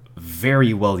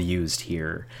very well used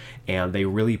here, and they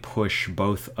really push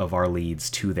both of our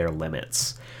leads to their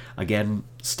limits. Again,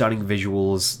 stunning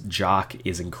visuals. Jock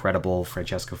is incredible.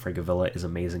 Francesco Francavilla is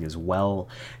amazing as well.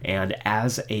 And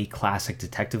as a classic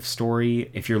detective story,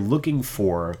 if you're looking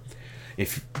for,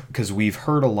 because we've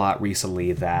heard a lot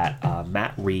recently that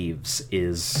Matt Reeves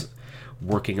is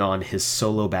working on his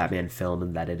solo Batman film,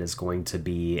 and that it is going to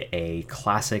be a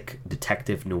classic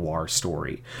detective noir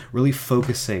story, really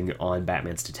focusing on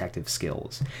Batman's detective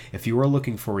skills. If you are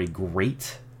looking for a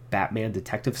great Batman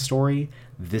detective story,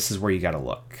 this is where you gotta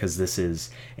look, because this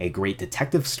is a great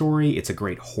detective story. It's a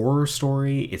great horror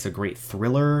story. It's a great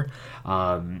thriller.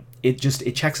 It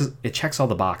checks all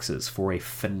the boxes for a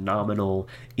phenomenal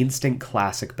instant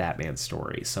classic Batman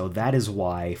story. So that is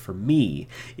why, for me,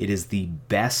 it is the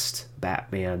best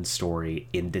Batman story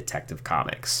in Detective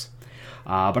Comics.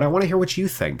 But I want to hear what you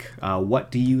think.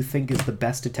 What do you think is the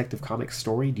best Detective Comics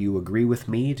story? Do you agree with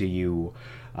me? Do you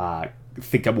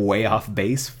think I'm way off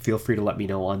base? Feel free to let me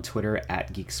know on Twitter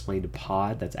at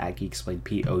GeekSplainedPod. That's at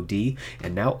GeekSplainedPod.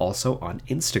 And now also on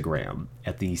Instagram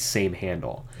at the same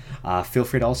handle. Feel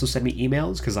free to also send me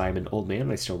emails, because I'm an old man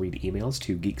and I still read emails,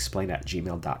 to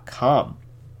geeksplained@gmail.com.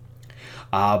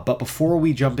 But before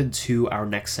we jump into our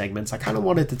next segments, I kind of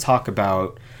wanted to talk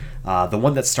about the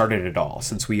one that started it all,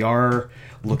 since we are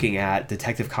looking at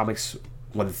Detective Comics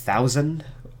 1000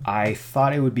 I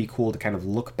thought it would be cool to kind of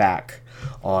look back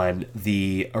on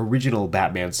the original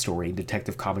Batman story,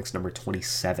 Detective Comics number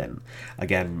 27.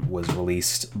 Again, was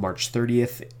released March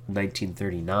 30th,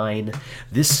 1939.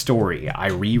 This story I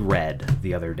reread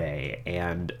the other day,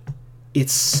 and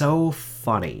it's so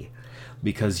funny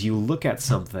because you look at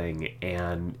something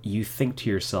and you think to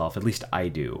yourself, at least I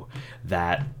do,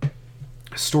 that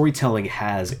storytelling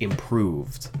has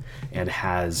improved and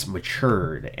has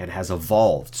matured and has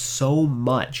evolved so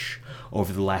much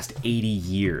over the last 80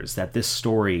 years that this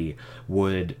story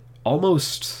would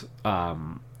almost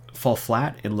fall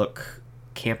flat and look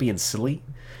campy and silly.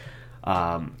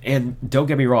 And don't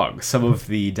get me wrong, some of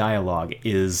the dialogue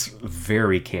is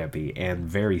very campy and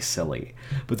very silly,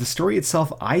 but the story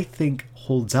itself, I think,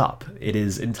 holds up. It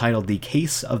is entitled The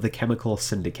Case of the Chemical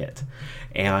Syndicate,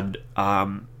 and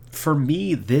for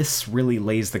me, this really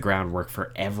lays the groundwork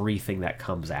for everything that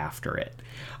comes after it.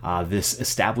 This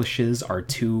establishes our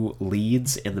two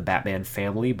leads in the Batman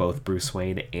family, both Bruce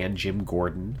Wayne and Jim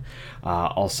Gordon.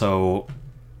 Also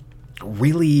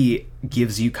really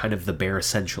gives you kind of the bare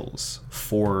essentials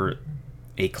for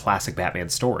a classic Batman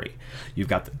story. You've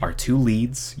got our two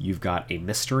leads, you've got a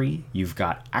mystery, you've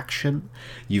got action,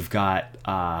 you've got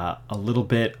a little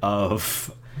bit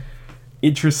of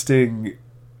interesting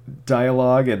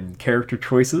dialogue and character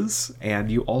choices,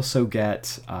 and you also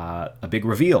get a big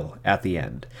reveal at the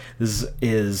end. This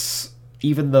is,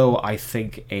 even though I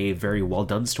think a very well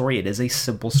done story, it is a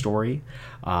simple story.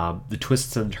 The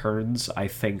twists and turns, I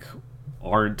think,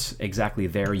 aren't exactly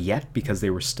there yet because they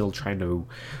were still trying to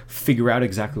figure out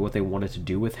exactly what they wanted to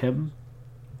do with him.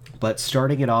 But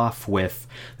starting it off with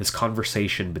this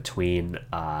conversation between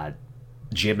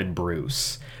Jim and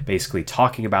Bruce, basically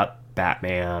talking about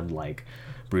Batman, like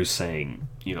Bruce saying,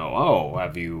 oh,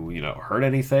 have you, heard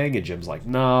anything? And Jim's like,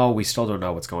 no, we still don't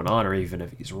know what's going on or even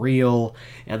if he's real.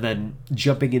 And then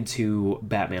jumping into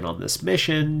Batman on this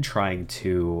mission, trying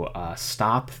to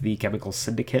stop the Chemical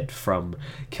Syndicate from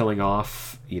killing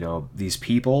off, these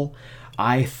people,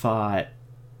 I thought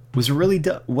was really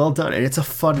well done. And it's a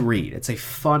fun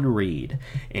read.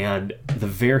 And the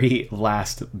very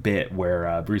last bit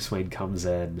where Bruce Wayne comes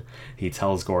in, he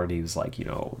tells Gordon, he was like,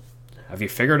 have you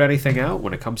figured anything out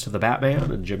when it comes to the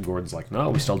Batman? And Jim Gordon's like, no,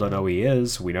 we still don't know who he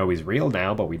is. We know he's real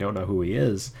now, but we don't know who he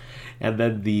is. And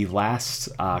then the last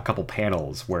couple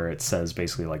panels where it says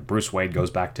basically like Bruce Wayne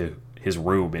goes back to his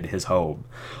room in his home.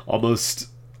 Almost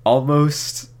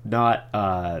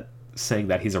not saying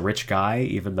that he's a rich guy,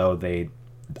 even though they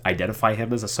identify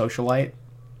him as a socialite.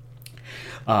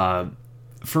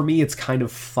 For me, it's kind of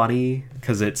funny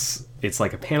because it's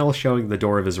like a panel showing the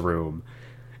door of his room,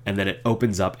 and then it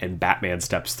opens up and Batman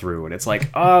steps through, and it's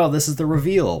like, oh, this is the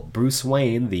reveal. Bruce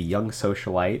Wayne, the young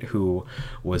socialite who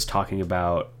was talking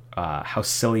about how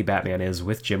silly Batman is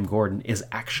with Jim Gordon, is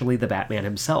actually the Batman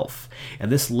himself.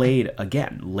 And this laid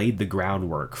the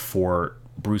groundwork for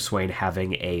Bruce Wayne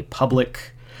having a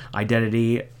public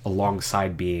identity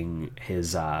alongside being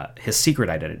his secret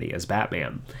identity as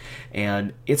Batman.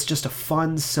 And it's just a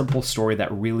fun, simple story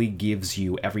that really gives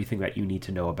you everything that you need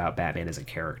to know about Batman as a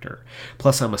character.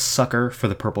 Plus, I'm a sucker for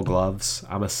the purple gloves.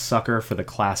 I'm a sucker for the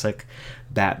classic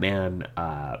Batman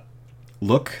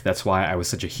look. That's why I was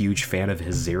such a huge fan of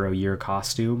his 0 Year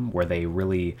costume, where they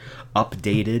really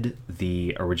updated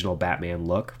the original Batman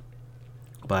look.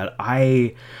 But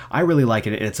I really like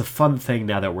it. It's a fun thing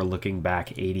now that we're looking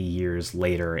back 80 years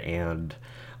later and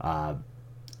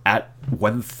at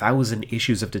 1,000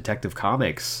 issues of Detective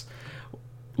Comics,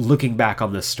 looking back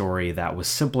on this story that was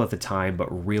simple at the time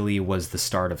but really was the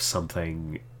start of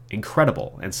something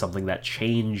incredible and something that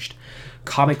changed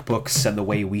comic books and the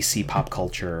way we see pop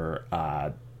culture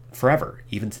forever,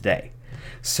 even today.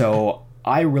 So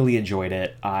I really enjoyed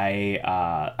it.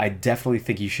 I definitely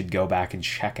think you should go back and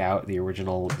check out the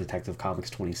original Detective Comics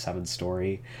 27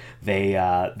 story.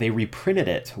 They reprinted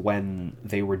it when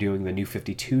they were doing the New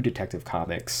 52 Detective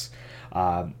Comics,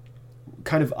 kind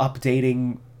of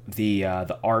updating the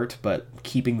art but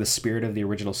keeping the spirit of the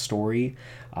original story.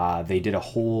 They did a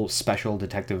whole special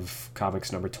Detective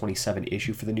Comics number 27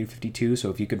 issue for the New 52, so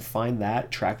if you can find that,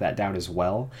 track that down as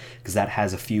well, because that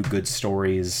has a few good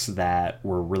stories that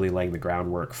were really laying the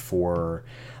groundwork for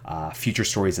future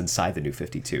stories inside the New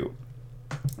 52.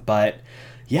 But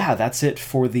yeah, that's it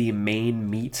for the main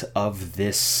meat of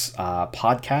this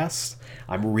podcast.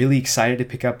 I'm really excited to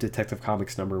pick up Detective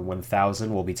Comics number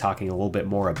 1000. We'll be talking a little bit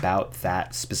more about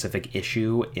that specific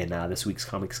issue in this week's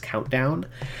Comics Countdown.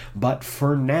 But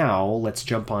for now, let's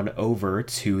jump on over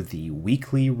to the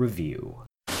weekly review.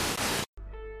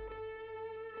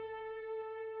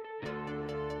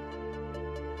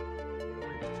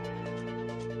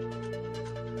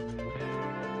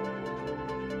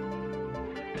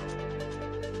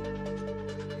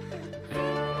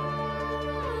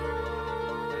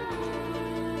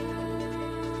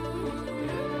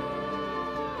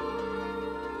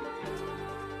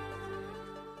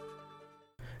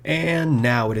 And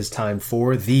now it is time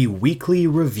for the weekly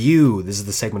review. This is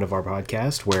the segment of our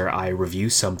podcast where I review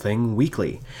something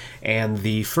weekly. And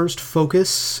the first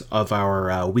focus of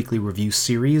our weekly review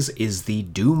series is the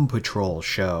Doom Patrol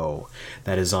show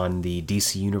that is on the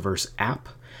DC Universe app.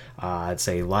 It's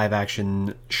a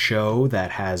live-action show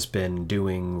that has been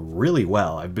doing really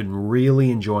well. I've been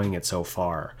really enjoying it so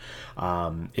far.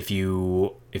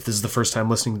 If this is the first time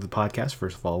listening to the podcast,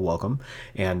 first of all, welcome.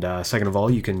 And second of all,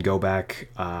 you can go back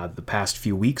the past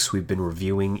few weeks. We've been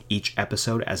reviewing each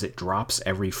episode as it drops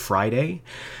every Friday.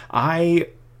 I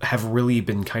have really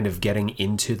been kind of getting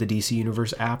into the DC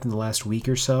Universe app in the last week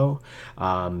or so.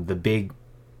 The big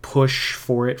push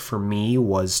for it for me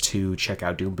was to check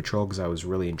out Doom Patrol because I was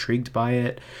really intrigued by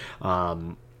it.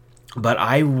 But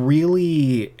I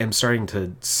really am starting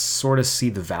to sort of see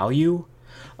the value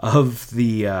of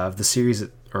the series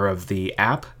or of the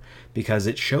app, because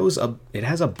it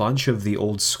has a bunch of the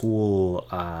old school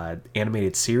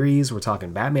animated series. We're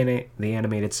talking Batman the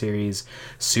animated series,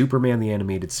 Superman the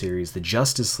animated series, the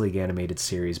Justice League animated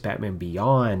series, Batman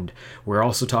Beyond. We're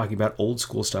also talking about old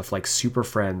school stuff like Super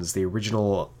Friends, the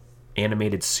original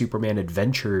animated Superman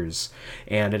Adventures,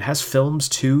 and it has films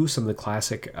too, some of the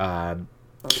classic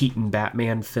Keaton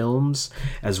Batman films,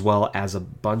 as well as a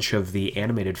bunch of the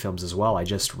animated films as well. I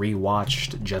just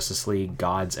rewatched Justice League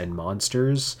Gods and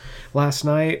Monsters last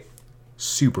night.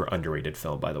 Super underrated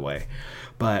film, by the way.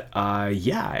 But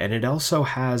yeah, and it also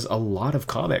has a lot of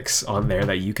comics on there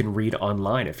that you can read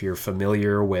online if you're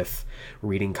familiar with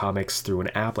reading comics through an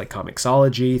app like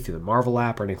Comixology, through the Marvel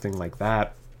app, or anything like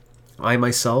that. I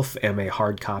myself am a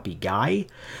hard copy guy,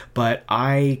 but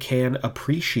I can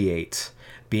appreciate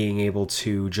being able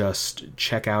to just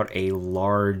check out a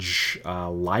large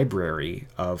library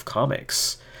of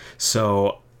comics.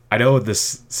 So I know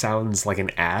this sounds like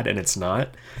an ad, and it's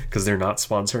not, because they're not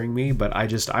sponsoring me, but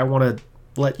I want to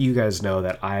let you guys know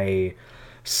that I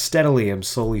steadily am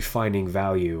slowly finding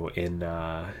value in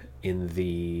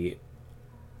the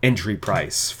entry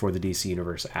price for the DC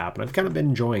Universe app, and I've kind of been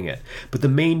enjoying it. But the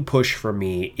main push for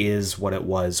me is what it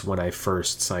was when I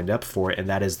first signed up for it, and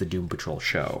that is the Doom Patrol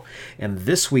show. And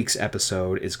this week's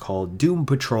episode is called Doom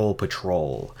Patrol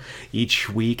Patrol. Each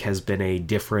week has been a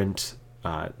different,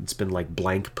 it's been like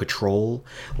blank patrol.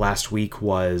 Last week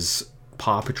was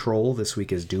Paw Patrol. This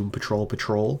week is Doom Patrol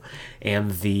Patrol.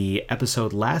 And the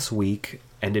episode last week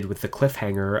ended with the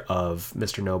cliffhanger of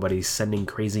Mr. Nobody sending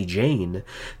Crazy Jane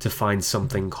to find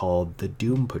something called the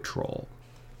Doom Patrol.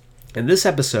 And this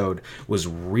episode was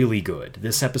really good.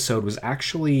 This episode was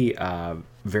actually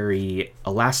very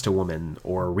Elasti-Woman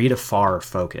or Rita Farr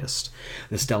focused.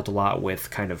 This dealt a lot with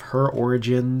kind of her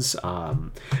origins.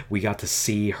 We got to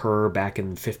see her back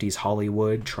in 50s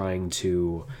Hollywood trying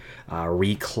to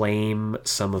reclaim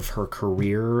some of her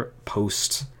career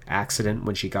post accident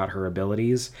when she got her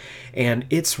abilities, and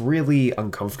it's really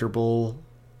uncomfortable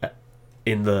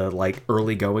in the like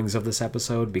early goings of this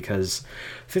episode because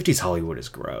 50s Hollywood is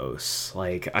gross.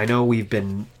 Like, I know we've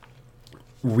been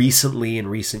recently in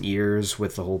recent years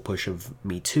with the whole push of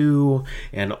Me Too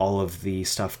and all of the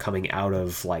stuff coming out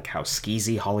of like how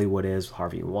skeezy Hollywood is with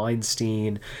Harvey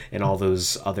Weinstein and all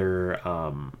those other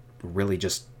really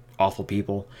just awful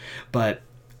people, but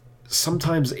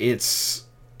sometimes it's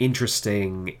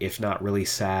interesting, if not really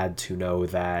sad, to know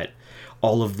that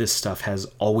all of this stuff has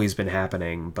always been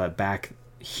happening, but back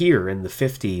here in the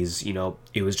 50s, you know,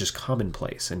 it was just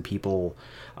commonplace, and people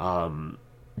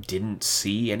didn't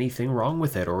see anything wrong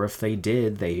with it, or if they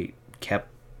did, they kept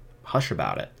hush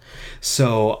about it.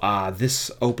 So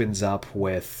this opens up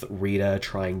with Rita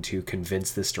trying to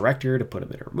convince this director to put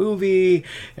him in her movie,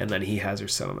 and then he has her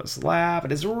sit on his lap,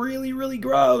 and it's really, really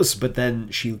gross. But then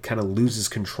she kind of loses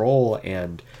control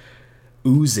and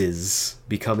oozes,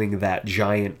 becoming that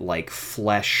giant like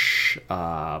flesh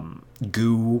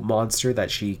goo monster that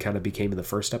she kind of became in the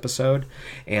first episode,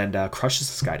 and crushes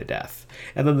this guy to death.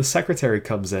 And then the secretary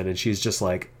comes in and she's just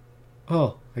like,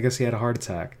 oh, I guess he had a heart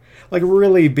attack. Like,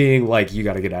 really being like, you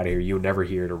gotta get out of here, you were never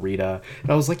here, to Rita.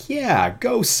 And I was like, yeah,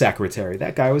 go secretary,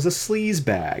 that guy was a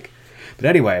sleazebag. But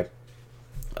anyway,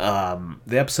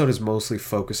 the episode is mostly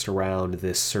focused around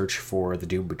this search for the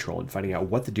Doom Patrol and finding out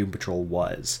what the Doom Patrol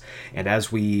was. And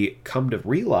as we come to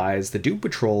realize, the Doom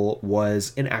Patrol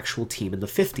was an actual team in the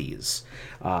 50s.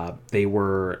 They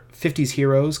were 50s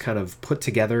heroes kind of put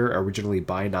together originally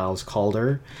by Niles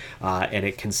Calder, and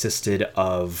it consisted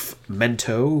of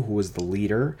Mento, who was the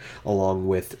leader, along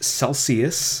with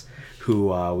Celsius, who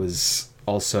was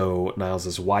also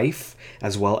Niles' wife,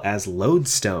 as well as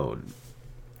Lodestone.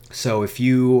 So if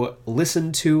you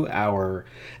listen to our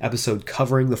episode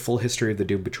covering the full history of the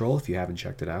Doom Patrol, if you haven't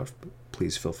checked it out,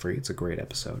 please feel free. It's a great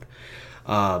episode.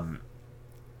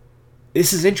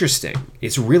 This is interesting.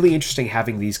 It's really interesting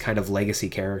having these kind of legacy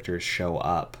characters show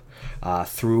up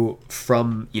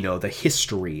from the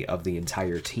history of the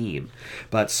entire team.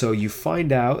 But so you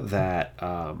find out that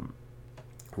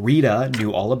Rita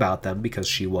knew all about them because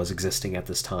she was existing at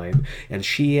this time, and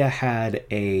she had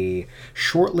a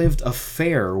short-lived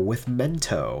affair with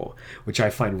Mento, which I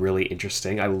find really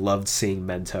interesting. I loved seeing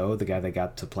Mento, the guy that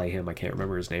got to play him. I can't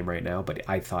remember his name right now, but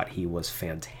I thought he was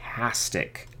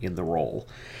fantastic in the role.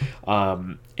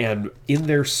 And in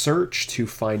their search to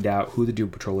find out who the Doom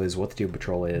Patrol is, what the Doom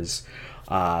Patrol is,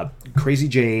 Crazy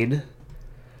Jane,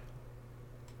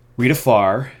 Rita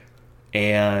Farr,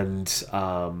 and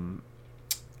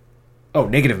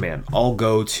Negative Man all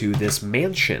go to this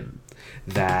mansion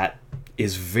that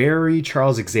is very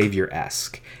Charles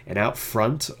Xavier-esque. And out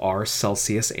front are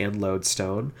Celsius and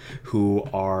Lodestone, who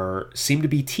seem to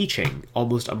be teaching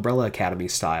almost Umbrella Academy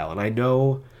style. And I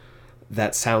know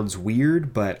that sounds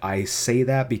weird, but I say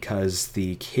that because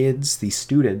the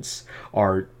students,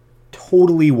 are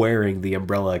totally wearing the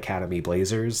Umbrella Academy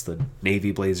blazers, the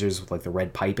navy blazers with like the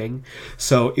red piping.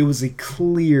 So it was a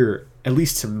clear, at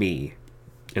least to me,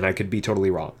 and I could be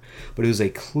totally wrong, but it was a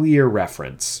clear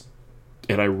reference,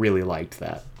 and I really liked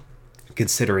that,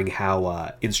 considering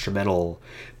how instrumental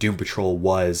Doom Patrol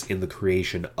was in the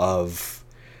creation of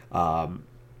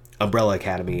Umbrella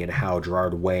Academy and how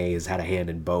Gerard Way has had a hand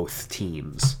in both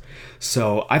teams.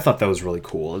 So I thought that was really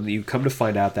cool. And you come to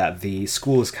find out that the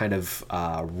school is kind of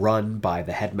run by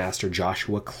the headmaster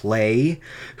Joshua Clay,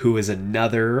 who is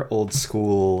another old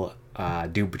school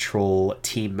Doom Patrol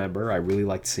team member. I really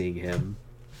liked seeing him.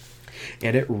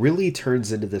 And it really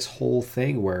turns into this whole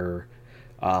thing where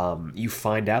you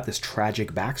find out this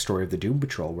tragic backstory of the Doom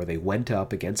Patrol, where they went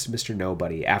up against Mr.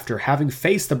 Nobody after having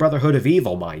faced the Brotherhood of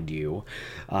Evil, mind you.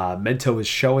 Mento is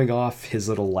showing off his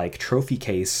little trophy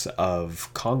case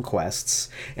of conquests,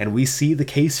 and we see the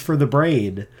case for the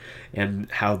brain and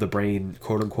how the brain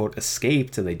quote unquote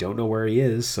escaped and they don't know where he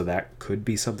is, so that could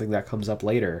be something that comes up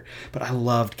later. But I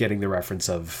loved getting the reference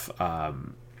of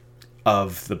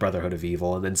the Brotherhood of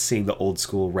Evil, and then seeing the old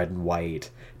school red and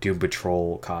white Doom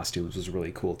Patrol costumes was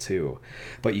really cool too.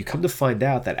 But you come to find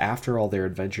out that after all their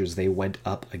adventures, they went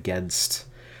up against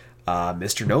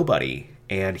Mr. Nobody,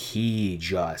 and he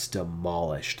just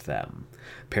demolished them.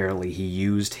 Apparently he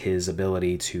used his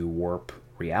ability to warp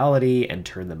reality and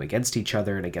turn them against each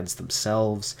other and against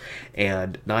themselves.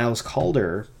 And Niles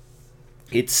Calder,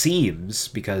 it seems,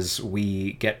 because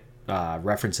we get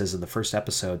references in the first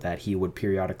episode that he would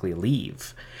periodically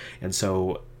leave, and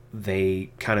so they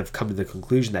kind of come to the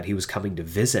conclusion that he was coming to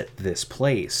visit this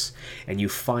place. And you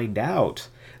find out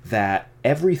that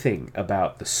everything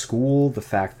about the school, the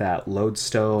fact that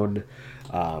Lodestone,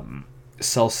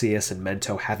 Celsius, and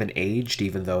Mento haven't aged,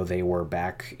 even though they were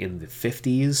back in the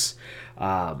 50s,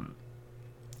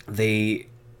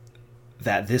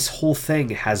 that this whole thing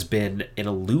has been an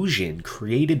illusion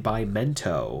created by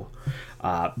Mento,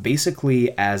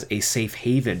 basically as a safe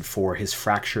haven for his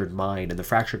fractured mind and the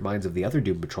fractured minds of the other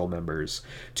Doom Patrol members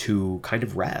to kind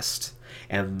of rest.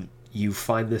 And you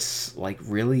find this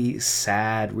really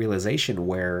sad realization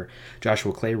where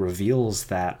Joshua Clay reveals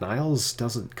that Niles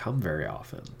doesn't come very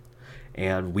often,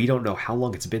 and we don't know how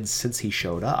long it's been since he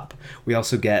showed up. We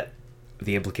also get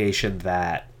the implication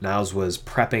that Niles was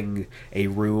prepping a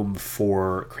room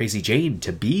for Crazy Jane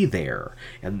to be there.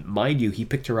 And mind you, he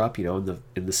picked her up, in the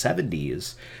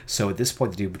 70s. So at this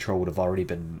point, the Doom Patrol would have already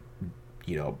been,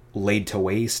 laid to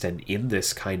waste and in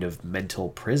this kind of mental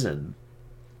prison.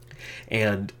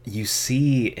 And you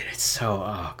see, it's so,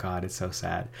 oh God, it's so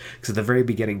sad. Because at the very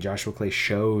beginning, Joshua Clay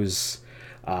shows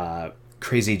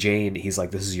Crazy Jane, he's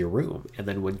like, this is your room. And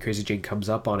then when Crazy Jane comes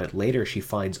up on it later, she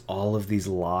finds all of these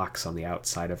locks on the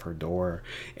outside of her door.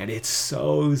 And it's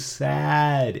so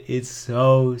sad. It's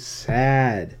so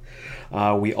sad.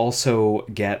 We also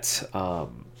get a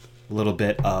little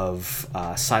bit of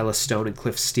Silas Stone and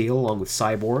Cliff Steele along with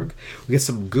Cyborg. We get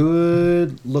some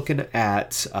good looking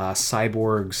at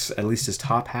Cyborg's, at least his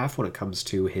top half, when it comes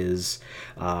to his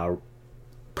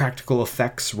practical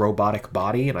effects robotic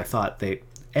body. And I thought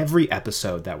every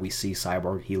episode that we see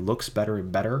Cyborg, he looks better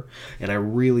and better, and I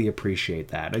really appreciate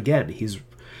that. Again, he's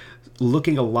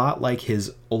looking a lot like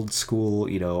his old school,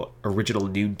 original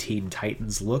New Teen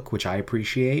Titans look, which I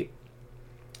appreciate.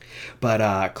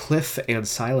 But Cliff and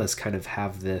Silas kind of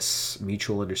have this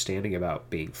mutual understanding about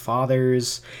being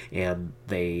fathers, and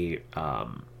they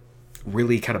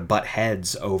really kind of butt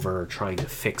heads over trying to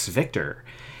fix Victor.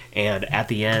 And at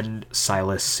the end,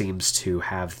 Silas seems to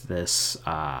have this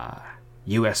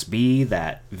USB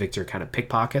that Victor kind of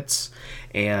pickpockets,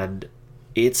 and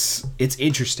it's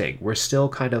interesting. We're still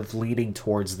kind of leaning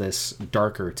towards this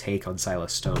darker take on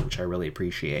Silas Stone, which I really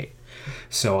appreciate.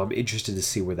 So I'm interested to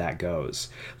see where that goes.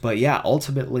 But yeah,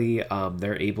 ultimately,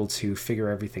 they're able to figure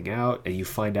everything out, and you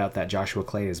find out that Joshua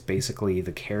Clay is basically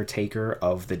the caretaker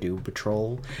of the Doom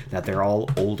Patrol, that they're all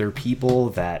older people,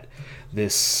 that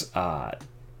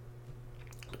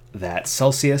that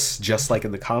Celsius, just like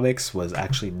in the comics, was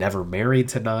actually never married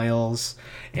to Niles,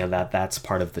 and that's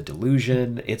part of the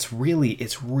delusion. It's really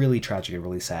tragic and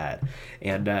really sad,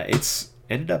 and it's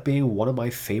ended up being one of my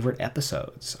favorite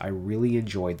episodes. I really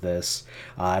enjoyed this.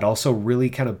 It also really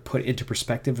kind of put into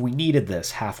perspective, we needed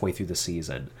this halfway through the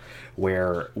season,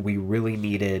 where we really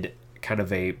needed kind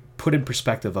of a put in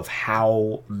perspective of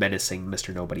how menacing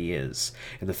Mr. Nobody is,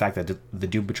 and the fact that the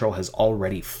Doom Patrol has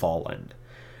already fallen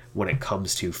when it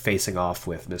comes to facing off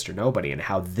with Mr. Nobody, and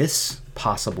how this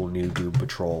possible new Doom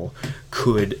Patrol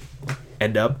could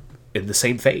end up in the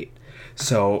same fate.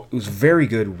 So it was very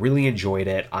good, really enjoyed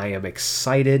it. I am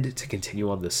excited to continue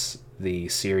on the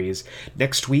series.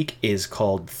 Next week is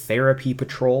called Therapy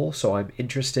Patrol, so I'm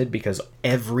interested because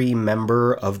every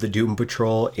member of the Doom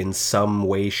Patrol in some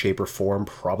way, shape, or form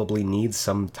probably needs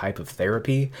some type of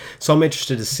therapy. So I'm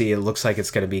interested to see. It looks like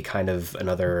it's going to be kind of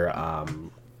another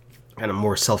kind of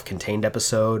more self-contained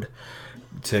episode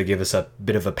to give us a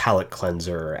bit of a palate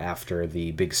cleanser after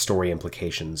the big story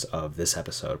implications of this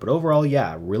episode. But overall,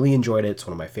 yeah, really enjoyed it. It's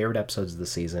one of my favorite episodes of the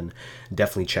season.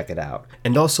 Definitely check it out.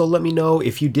 And also let me know,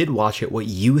 if you did watch it, what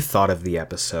you thought of the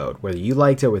episode. Whether you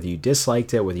liked it, whether you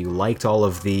disliked it, whether you liked all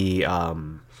of the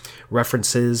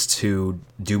references to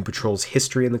Doom Patrol's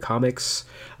history in the comics,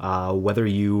 whether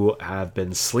you have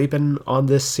been sleeping on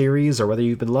this series or whether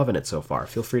you've been loving it so far.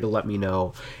 Feel free to let me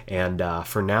know. And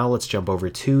for now, let's jump over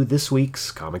to this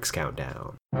week's Comics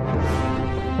Countdown.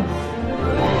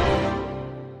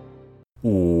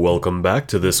 Welcome back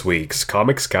to this week's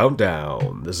Comics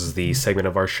Countdown. This is the segment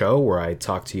of our show where I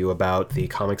talk to you about the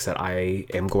comics that I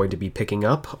am going to be picking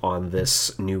up on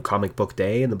this new comic book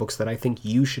day, and the books that I think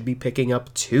you should be picking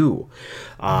up too.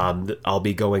 I'll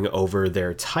be going over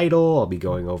their title, I'll be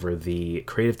going over the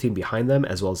creative team behind them,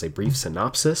 as well as a brief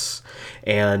synopsis.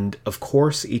 And of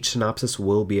course, each synopsis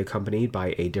will be accompanied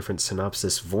by a different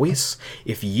synopsis voice.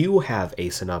 If you have a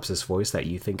synopsis voice that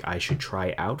you think I should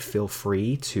try out, feel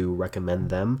free to recommend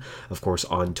them, of course,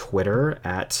 on Twitter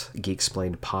at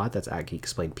GeekSplainedPod. That's at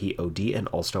GeekSplainedPod, and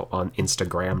also on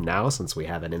Instagram now, since we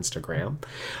have an Instagram.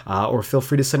 Or feel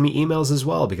free to send me emails as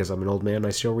well, because I'm an old man and I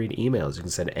still read emails. You can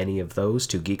send any of those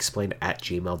to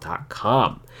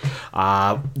geeksplained@gmail.com.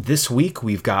 This week,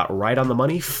 we've got right on the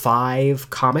money 5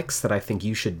 comics that I think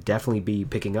you should definitely be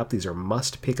picking up. These are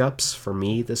must pickups for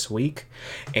me this week.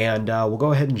 And we'll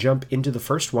go ahead and jump into the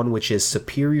first one, which is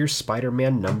Superior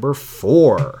Spider-Man number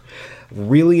 4.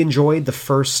 Really enjoyed the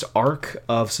first arc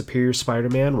of Superior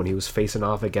Spider-Man when he was facing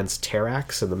off against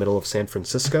Terrax in the middle of San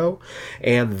Francisco,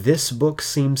 and this book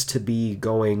seems to be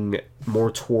going more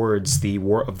towards the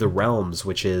War of the Realms,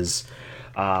 which is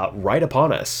right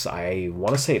upon us. I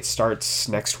want to say it starts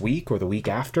next week or the week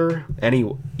after.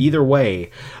 Either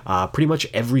way, pretty much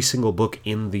every single book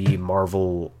in the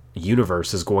Marvel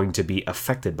universe is going to be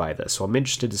affected by this, so I'm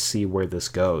interested to see where this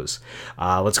goes.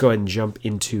 Let's go ahead and jump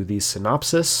into the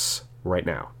synopsis right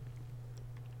now.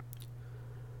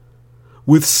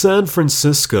 With San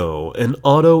Francisco and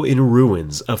Otto in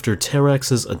ruins after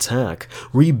Terrax's attack,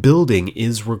 rebuilding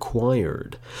is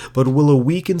required. But will a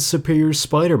weakened Superior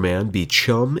Spider-Man be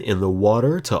chum in the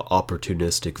water to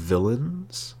opportunistic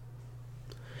villains?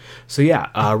 So yeah,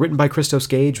 written by Christos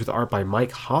Gage with art by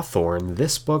Mike Hawthorne.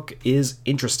 This book is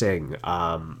interesting.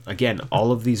 Again,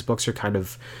 all of these books are kind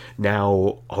of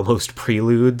now almost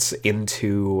preludes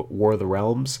into War of the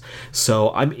Realms.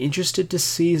 So I'm interested to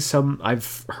see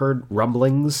I've heard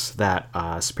rumblings that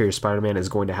Superior Spider-Man is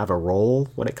going to have a role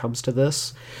when it comes to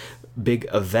this big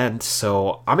event.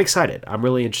 So I'm excited. I'm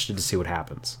really interested to see what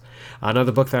happens.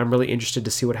 Another book that I'm really interested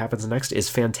to see what happens next is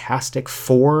Fantastic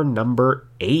Four number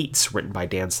 8, written by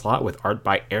Dan Slott with art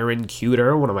by Aaron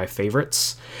Kuder, one of my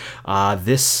favorites.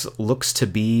 This looks to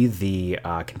be the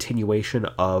continuation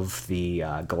of the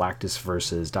Galactus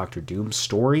versus Doctor Doom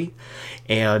story,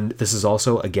 and this is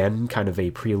also, again, kind of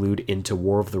a prelude into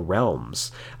War of the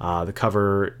Realms. The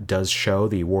cover does show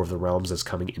the War of the Realms is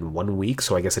coming in 1 week,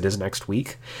 so I guess it is next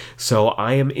week. So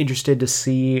I am interested to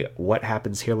see what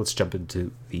happens here. Let's jump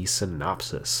into the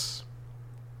synopsis.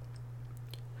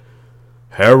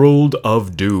 Herald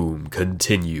of Doom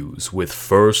continues with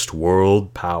First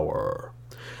World Power.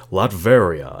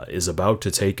 Latveria is about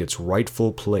to take its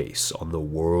rightful place on the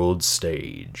world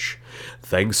stage.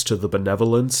 Thanks to the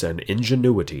benevolence and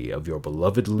ingenuity of your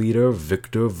beloved leader,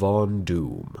 Victor Von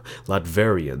Doom,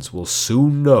 Latverians will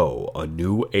soon know a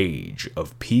new age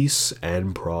of peace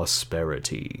and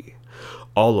prosperity.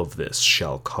 All of this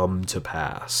shall come to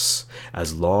pass,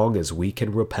 as long as we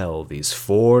can repel these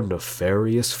 4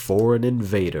 nefarious foreign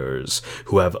invaders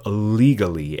who have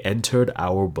illegally entered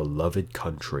our beloved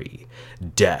country.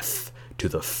 Death to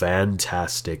the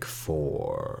Fantastic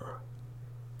Four.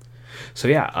 So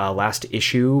yeah, last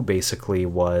issue basically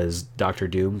was Doctor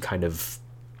Doom kind of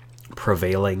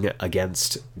prevailing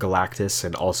against Galactus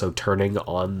and also turning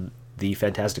on the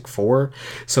Fantastic Four.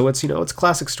 So it's, it's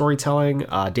classic storytelling.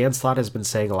 Dan Slott has been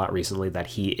saying a lot recently that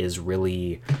he is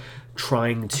really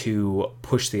trying to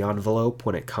push the envelope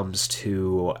when it comes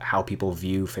to how people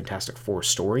view Fantastic Four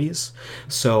stories.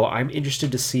 So I'm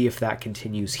interested to see if that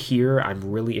continues here.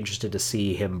 I'm really interested to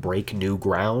see him break new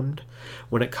ground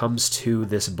when it comes to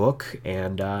this book.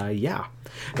 And yeah.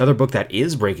 Another book that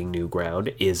is breaking new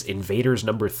ground is Invaders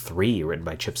 #3, written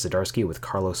by Chip Zdarsky with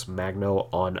Carlos Magno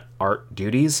on art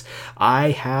duties.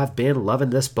 I have been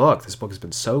loving this book. This book has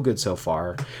been so good so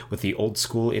far, with the old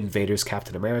school Invaders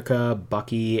Captain America,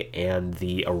 Bucky, and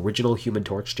the original Human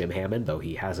Torch, Jim Hammond, though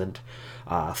he hasn't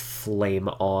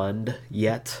flame-oned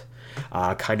yet.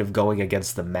 Kind of going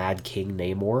against the Mad King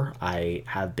Namor. I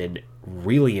have been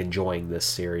really enjoying this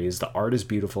series. The art is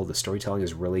beautiful. The storytelling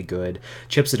is really good.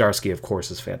 Chip Zdarsky, of course,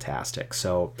 is fantastic.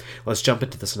 So let's jump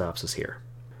into the synopsis here.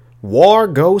 War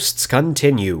Ghosts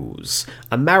continues.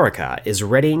 America is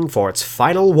readying for its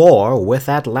final war with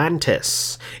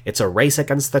Atlantis. It's a race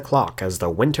against the clock as the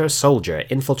Winter Soldier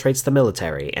infiltrates the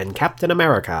military and Captain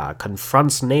America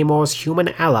confronts Namor's human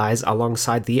allies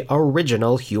alongside the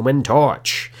original Human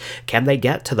Torch. Can they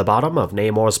get to the bottom of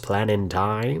Namor's plan in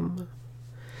time?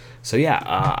 So yeah,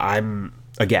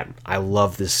 I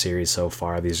love this series so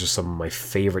far. These are some of my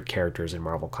favorite characters in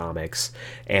Marvel Comics,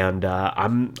 and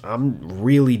I'm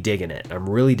really digging it.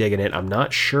 I'm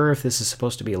not sure if this is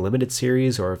supposed to be a limited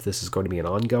series or if this is going to be an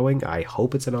ongoing. I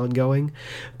hope it's an ongoing,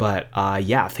 but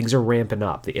yeah, things are ramping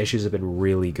up. The issues have been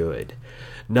really good.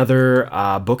 Another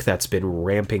book that's been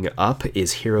ramping up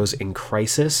is Heroes in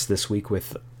Crisis, this week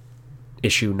with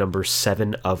issue number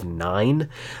 7 of 9.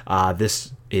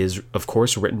 This is, of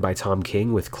course, written by Tom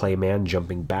King with Clayman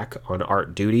jumping back on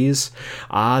art duties.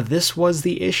 This was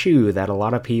the issue that a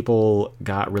lot of people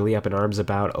got really up in arms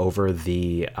about over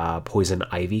the Poison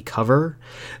Ivy cover.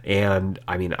 And,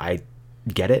 I mean, I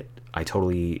get it. I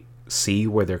totally see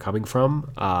where they're coming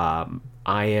from.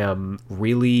 I am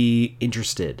really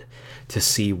interested to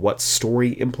see what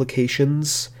story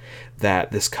implications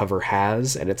that this cover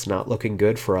has, and it's not looking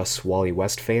good for us Wally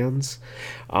West fans.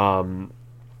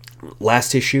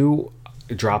 Last issue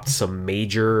dropped some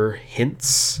major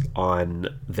hints on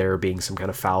there being some kind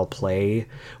of foul play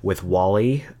with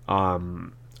Wally.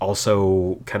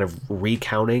 Also kind of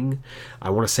recounting,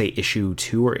 I want to say issue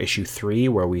 2 or issue 3,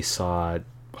 where we saw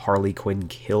Harley Quinn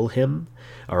kill him,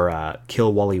 or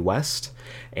kill Wally West.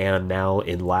 And now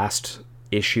in last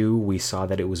issue, we saw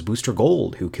that it was Booster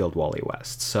Gold who killed Wally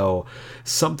West. So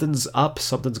something's up,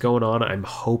 something's going on. I'm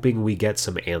hoping we get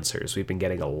some answers. We've been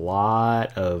getting a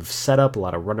lot of setup, a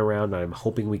lot of runaround, and I'm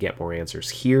hoping we get more answers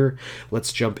here.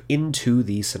 Let's jump into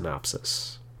the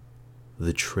synopsis.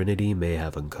 The Trinity may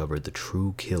have uncovered the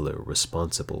true killer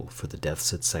responsible for the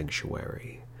deaths at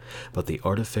Sanctuary, but the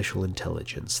artificial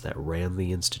intelligence that ran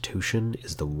the institution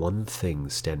is the one thing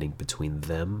standing between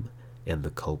them and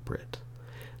the culprit.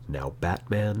 Now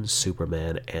Batman,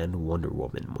 Superman, and Wonder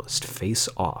Woman must face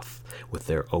off with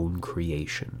their own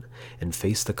creation and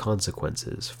face the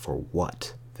consequences for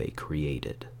what they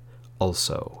created.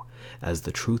 Also, as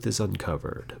the truth is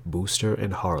uncovered, Booster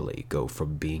and Harley go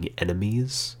from being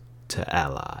enemies to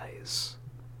allies.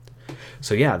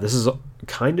 So yeah, this is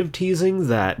kind of teasing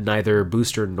that neither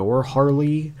Booster nor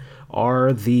Harley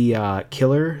are the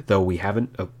killer, though we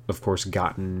haven't, of course,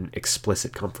 gotten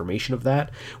explicit confirmation of that.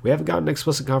 We haven't gotten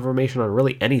explicit confirmation on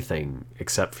really anything,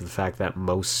 except for the fact that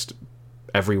most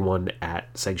everyone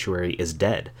at Sanctuary is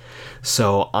dead.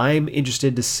 So I'm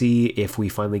interested to see if we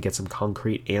finally get some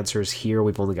concrete answers here.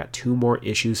 We've only got 2 more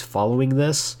issues following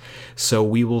this, so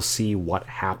we will see what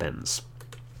happens.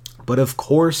 But of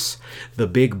course, the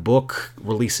big book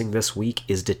releasing this week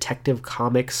is Detective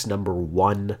Comics number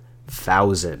 1000,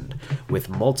 with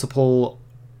multiple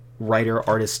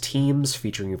writer-artist teams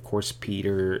featuring, of course, Pete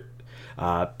J.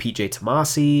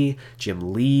 Tomasi,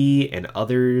 Jim Lee, and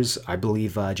others. I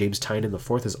believe James Tynion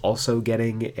IV is also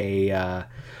getting a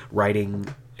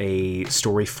writing a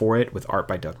story for it with art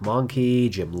by Doug Mahnke,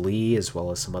 Jim Lee, as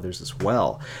well as some others as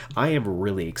well. I am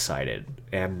really excited,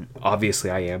 and obviously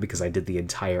I am because I did the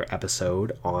entire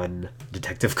episode on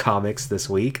Detective Comics this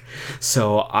week.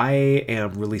 So I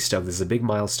am really stoked. This is a big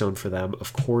milestone for them.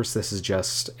 Of course, this is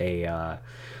just a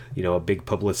big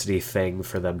publicity thing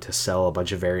for them to sell a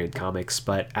bunch of variant comics,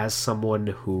 but as someone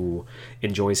who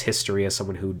enjoys history, as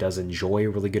someone who does enjoy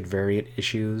really good variant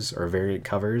issues or variant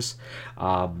covers,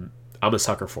 I'm a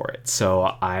sucker for it. So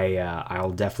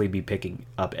I'll definitely be picking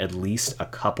up at least a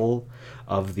couple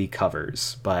of the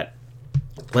covers, but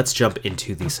let's jump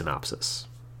into the synopsis.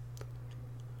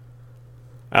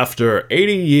 After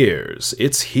 80 years,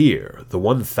 it's here, the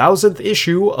 1000th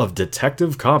issue of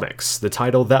Detective Comics, the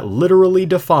title that literally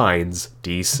defines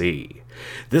DC.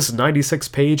 This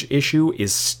 96-page issue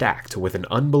is stacked with an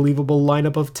unbelievable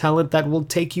lineup of talent that will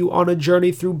take you on a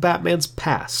journey through Batman's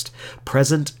past,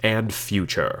 present, and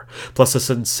future, plus a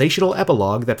sensational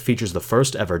epilogue that features the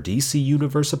first ever DC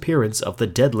Universe appearance of the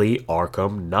deadly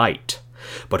Arkham Knight.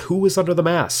 But who is under the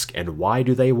mask, and why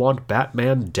do they want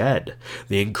Batman dead?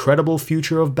 The incredible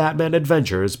future of Batman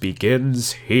adventures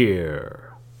begins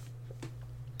here.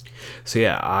 So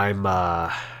yeah,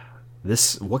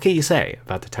 what can you say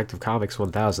about Detective Comics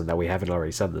 1000 that we haven't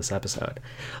already said in this episode?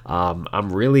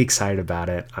 I'm really excited about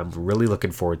it. I'm really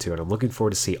looking forward to it. I'm looking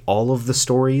forward to see all of the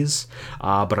stories,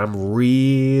 but I'm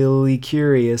really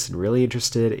curious and really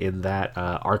interested in that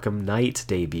Arkham Knight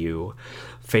debut.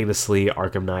 Famously,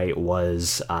 Arkham Knight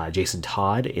was Jason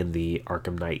Todd in the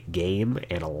Arkham Knight game,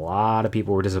 and a lot of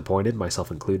people were disappointed,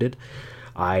 myself included.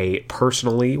 I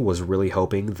personally was really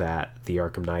hoping that the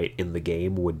Arkham Knight in the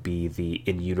game would be the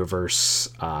in-universe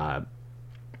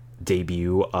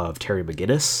debut of Terry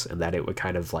McGinnis, and that it would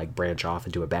kind of like branch off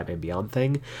into a Batman Beyond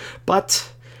thing.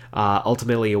 But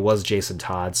ultimately, it was Jason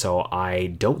Todd, so I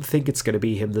don't think it's going to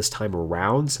be him this time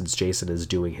around, since Jason is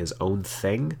doing his own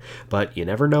thing, but you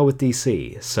never know with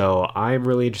DC. So I'm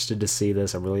really interested to see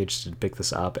this. I'm really interested to pick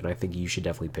this up, and I think you should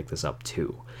definitely pick this up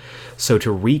too. So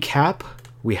to recap,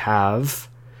 we have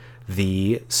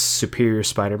the Superior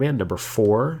Spider-Man number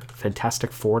 4,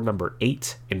 Fantastic Four number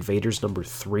 8, Invaders number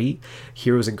 3,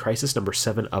 Heroes in Crisis number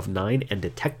 7 of 9, and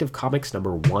Detective Comics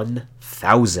number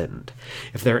 1000.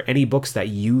 If there are any books that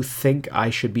you think I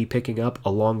should be picking up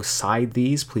alongside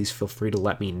these, please feel free to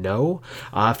let me know.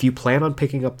 If you plan on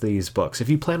picking up these books, if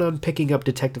you plan on picking up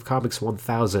Detective Comics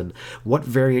 1000, what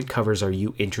variant covers are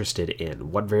you interested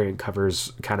in? What variant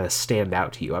covers kind of stand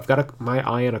out to you? I've got my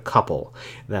eye on a couple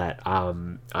that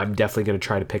I'm definitely going to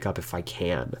try to pick up if I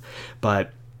can.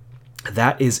 But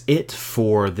that is it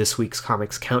for this week's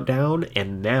Comics Countdown,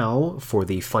 and now for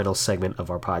the final segment of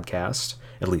our podcast,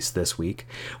 at least this week,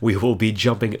 we will be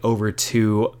jumping over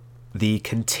to the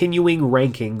continuing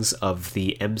rankings of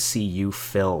the MCU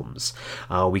films.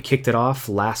 We kicked it off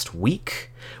last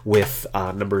week with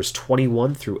numbers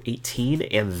 21 through 18,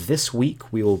 and this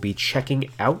week we will be checking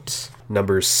out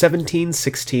numbers 17,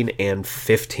 16, and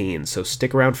 15. So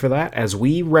stick around for that as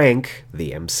we rank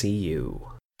the MCU.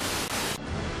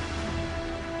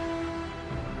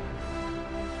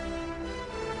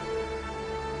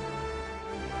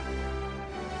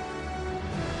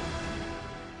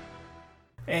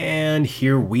 And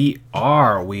here we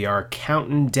are. We are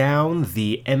counting down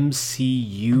the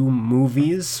MCU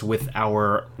movies with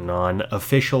our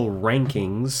non-official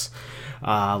rankings.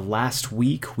 Last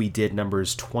week we did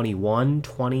numbers 21,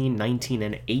 20, 19,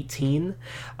 and 18.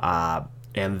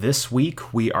 And this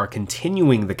week we are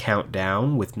continuing the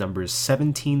countdown with numbers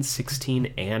 17,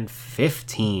 16, and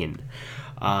 15.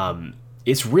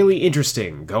 It's really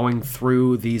interesting going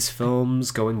through these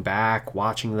films, going back,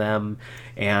 watching them,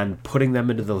 and putting them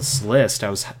into this list.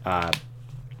 I was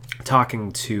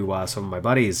talking to some of my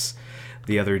buddies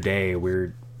the other day.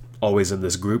 We're always in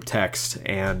this group text,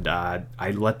 and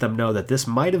I let them know that this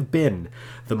might have been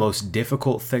the most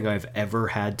difficult thing I've ever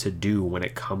had to do when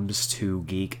it comes to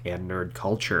geek and nerd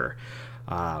culture.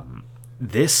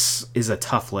 This is a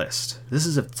tough list. This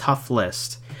is a tough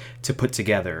list to put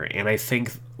together, and I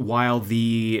think while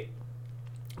the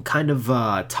kind of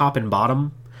top and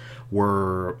bottom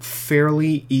were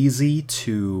fairly easy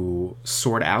to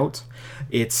sort out,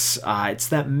 it's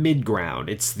that mid ground,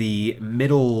 it's the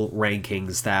middle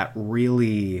rankings that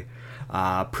really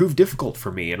proved difficult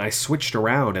for me, and I switched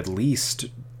around at least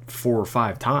 4 or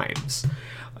 5 times.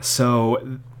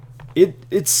 So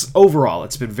it's overall,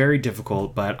 it's been very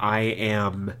difficult, but I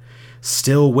am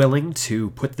still willing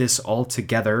to put this all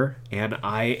together, and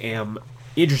I am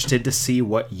interested to see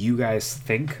what you guys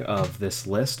think of this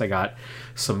list. I got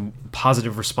some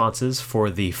positive responses for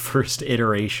the first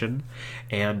iteration,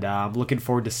 and I'm looking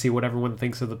forward to see what everyone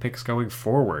thinks of the picks going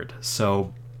forward.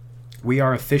 So We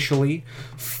are officially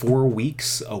 4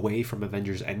 weeks away from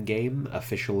Avengers Endgame,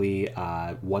 officially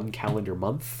 1 calendar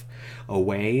month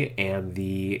away, and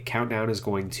the countdown is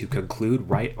going to conclude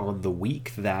right on the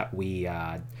week that we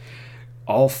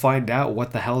all find out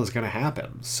what the hell is going to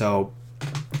happen. So,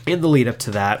 in the lead up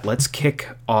to that, let's kick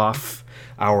off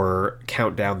our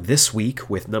countdown this week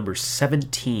with number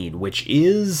 17, which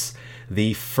is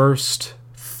the first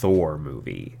Thor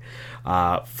movie.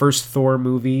 First Thor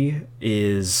movie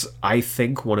is, I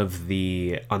think, one of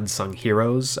the unsung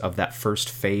heroes of that first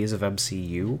phase of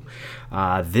MCU.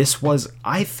 This was,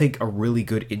 I think, a really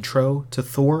good intro to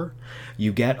Thor.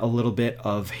 You get a little bit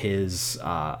of his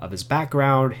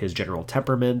background, his general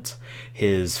temperament,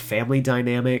 his family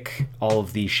dynamic, all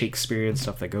of the Shakespearean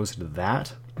stuff that goes into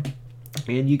that.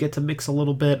 And you get to mix a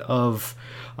little bit of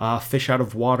fish out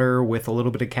of water with a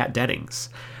little bit of Kat Dennings.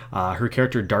 Her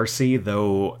character Darcy,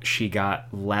 though she got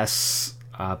less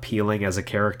appealing as a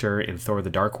character in Thor: The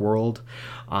Dark World,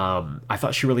 I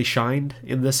thought she really shined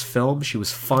in this film. She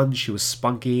was fun, she was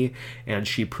spunky, and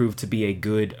she proved to be a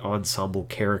good ensemble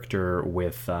character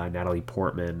with Natalie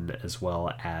Portman, as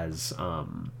well as...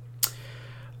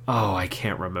 I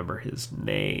can't remember his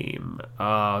name.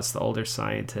 Oh, it's the older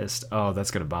scientist. Oh,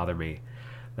 that's going to bother me.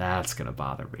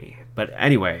 But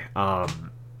anyway,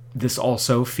 this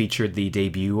also featured the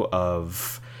debut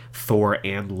of Thor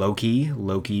and Loki.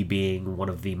 Loki being one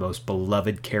of the most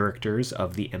beloved characters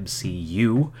of the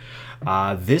MCU.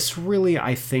 This really,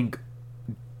 I think,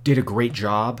 did a great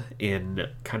job in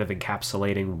kind of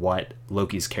encapsulating what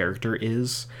Loki's character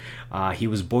is. He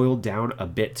was boiled down a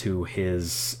bit to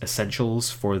his essentials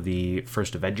for the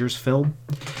first Avengers film,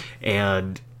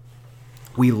 and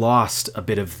we lost a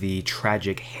bit of the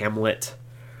tragic Hamlet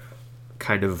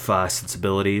kind of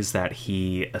sensibilities that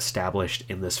he established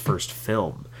in this first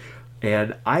film.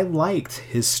 And I liked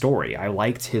his story. I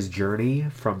liked his journey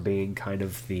from being kind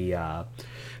of the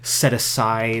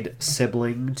set-aside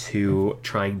sibling to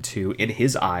trying to, in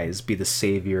his eyes, be the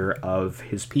savior of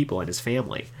his people and his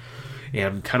family.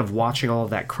 And kind of watching all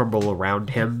of that crumble around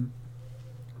him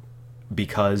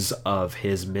because of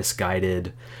his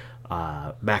misguided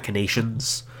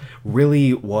machinations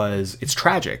really was, it's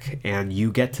tragic, and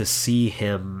you get to see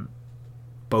him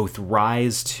both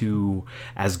rise to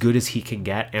as good as he can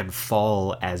get and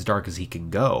fall as dark as he can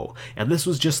go. And this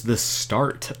was just the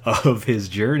start of his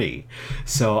journey.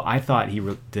 So I thought he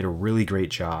did a really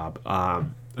great job.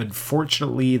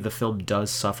 Unfortunately, the film does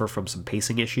suffer from some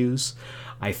pacing issues.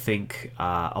 I think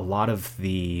a lot of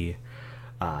the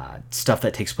stuff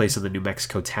that takes place in the New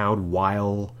Mexico town,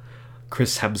 while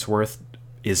Chris Hemsworth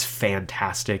is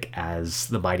fantastic as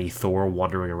the mighty Thor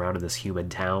wandering around in this human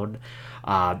town,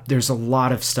 there's a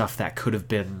lot of stuff that could have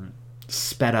been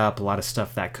sped up, a lot of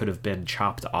stuff that could have been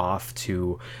chopped off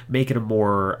to make it a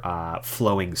more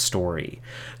flowing story.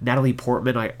 Natalie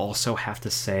Portman, I also have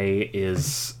to say,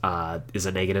 is a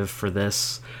negative for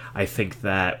this. I think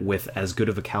that with as good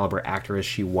of a caliber actor as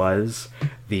she was,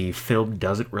 the film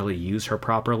doesn't really use her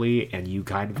properly, and you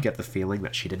kind of get the feeling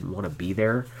that she didn't want to be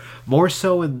there. More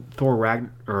so in Thor: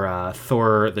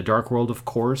 The Dark World, of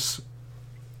course,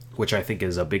 which I think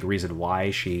is a big reason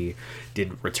why she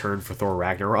didn't return for Thor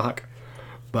Ragnarok.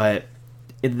 But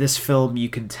in this film, you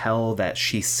can tell that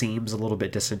she seems a little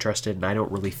bit disinterested, and I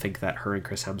don't really think that her and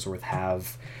Chris Hemsworth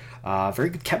have very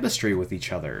good chemistry with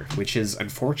each other, which is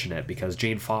unfortunate because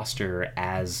Jane Foster,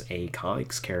 as a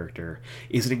comics character,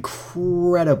 is an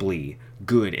incredibly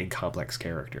good and complex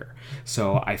character.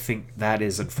 So I think that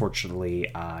is unfortunately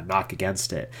a knock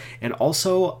against it. And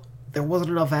also, there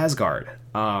wasn't enough Asgard.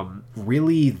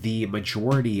 Really, the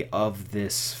majority of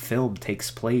this film takes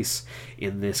place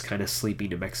in this kind of sleepy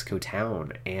New Mexico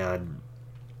town, and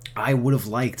I would have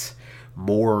liked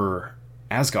more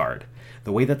Asgard.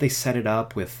 The way that they set it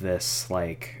up with this,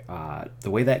 the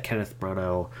way that Kenneth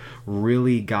Branagh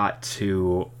really got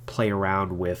to play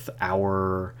around with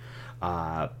our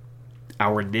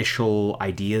initial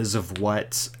ideas of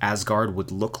what Asgard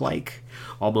would look like,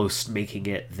 almost making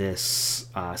it this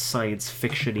science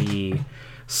fiction-y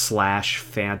 /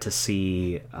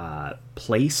 fantasy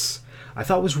place, I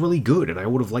thought was really good, and I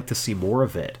would have liked to see more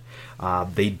of it.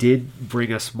 They did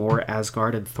bring us more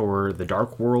Asgard in Thor: The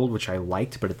Dark World, which I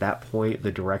liked, but at that point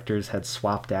the directors had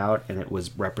swapped out, and it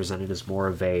was represented as more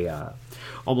of a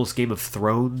almost Game of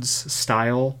Thrones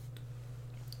style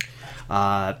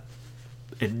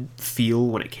and feel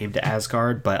when it came to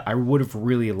Asgard, but I would have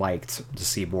really liked to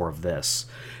see more of this.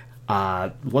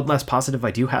 One last positive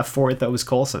I do have for it, though, is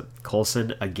Coulson.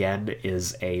 Coulson, again,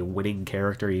 is a winning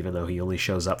character, even though he only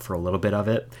shows up for a little bit of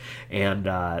it. And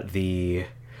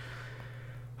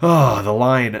Oh, the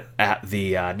line at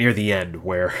the near the end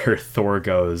where Thor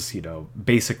goes,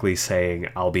 basically saying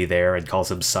 "I'll be there" and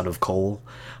calls him "son of coal,"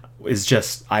 is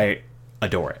just, I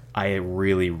adore it. I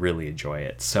really, really enjoy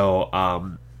it. So,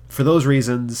 for those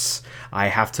reasons, I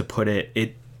have to put it.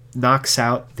 It knocks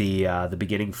out the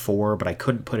beginning four, but I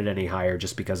couldn't put it any higher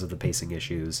just because of the pacing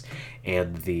issues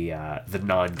and the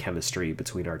non-chemistry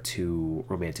between our two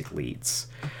romantic leads.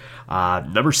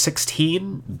 Number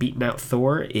 16, beating out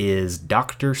Thor, is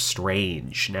Doctor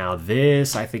Strange. Now,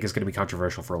 this, I think, is going to be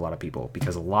controversial for a lot of people,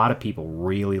 because a lot of people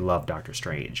really love Doctor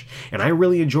Strange. And I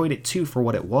really enjoyed it, too, for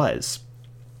what it was.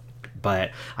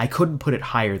 But I couldn't put it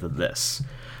higher than this.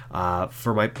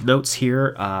 For my notes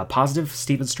here, positive,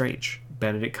 Stephen Strange.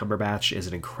 Benedict Cumberbatch is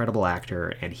an incredible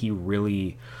actor, and he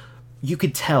really, you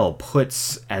could tell,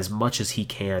 puts as much as he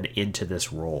can into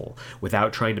this role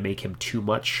without trying to make him too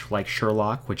much like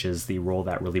Sherlock, which is the role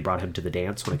that really brought him to the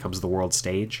dance when it comes to the world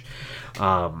stage.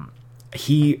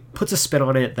 He puts a spin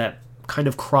on it that kind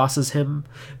of crosses him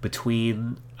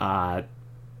between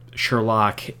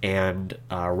Sherlock and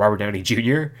Robert Downey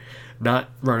Jr., not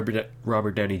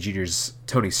Robert Downey Jr.'s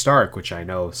Tony Stark, which I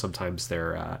know sometimes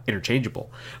they're interchangeable,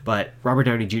 but Robert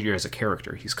Downey Jr. as a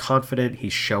character. He's confident,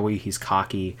 he's showy, he's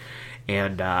cocky,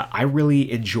 and I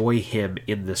really enjoy him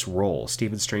in this role.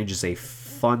 Stephen Strange is a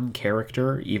fun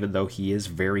character, even though he is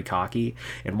very cocky,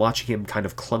 and watching him kind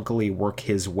of clunkily work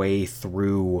his way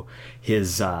through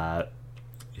his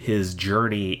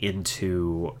journey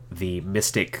into the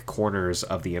mystic corners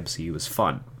of the MCU is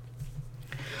fun.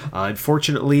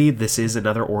 Unfortunately, this is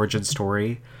another origin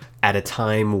story at a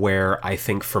time where I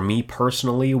think, for me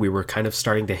personally, we were kind of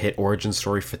starting to hit origin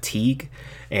story fatigue.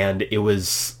 And it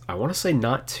was, I want to say,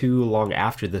 not too long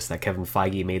after this that Kevin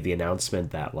Feige made the announcement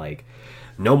that,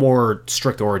 no more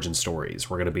strict origin stories.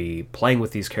 We're going to be playing with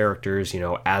these characters,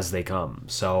 as they come.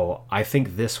 So I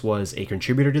think this was a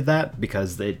contributor to that,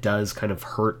 because it does kind of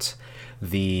hurt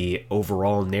the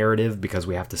overall narrative, because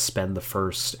we have to spend the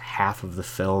first half of the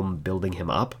film building him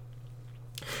up.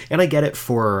 And I get it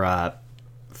for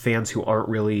fans who aren't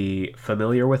really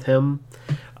familiar with him.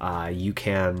 You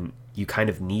kind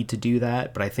of need to do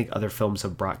that, but I think other films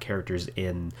have brought characters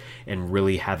in and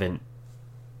really haven't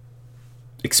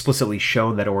explicitly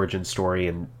shown that origin story,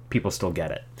 and people still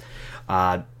get it.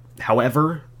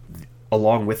 However,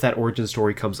 along with that origin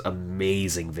story comes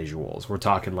amazing visuals. We're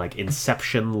talking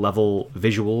Inception level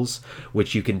visuals,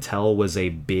 which you can tell was a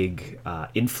big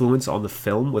influence on the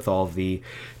film, with all the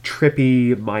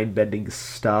trippy, mind-bending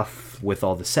stuff, with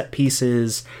all the set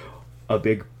pieces. A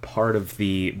big part of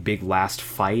the big last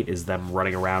fight is them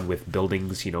running around with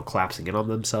buildings, collapsing in on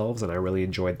themselves, and I really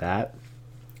enjoyed that.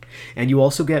 And you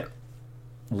also get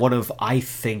one of, I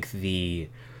think, the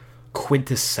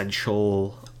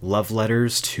quintessential love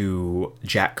letters to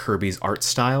Jack Kirby's art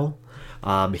style.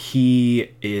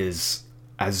 He is,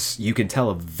 as you can tell,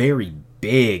 a very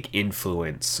big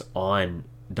influence on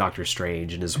Doctor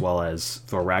Strange, and as well as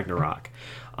Thor Ragnarok.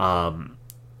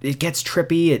 It gets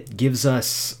trippy. It gives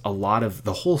us a lot of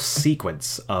the whole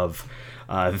sequence of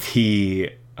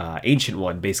the Ancient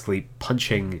One basically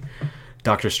punching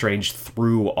Doctor Strange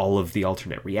through all of the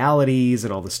alternate realities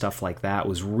and all the stuff like that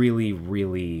was really,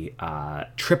 really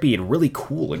trippy and really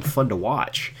cool and fun to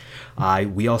watch.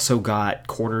 We also got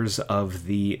corners of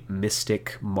the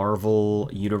mystic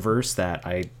Marvel universe that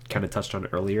I kind of touched on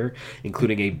earlier,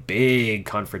 including a big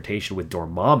confrontation with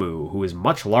Dormammu, who is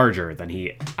much larger than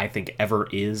he, I think, ever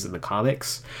is in the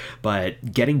comics.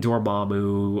 But getting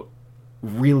Dormammu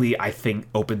really, I think,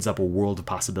 opens up a world of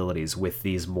possibilities with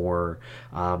these more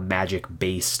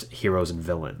magic-based heroes and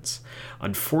villains.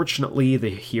 Unfortunately,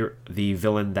 the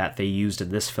villain that they used in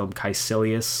this film,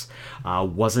 Caecilius,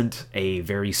 wasn't a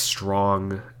very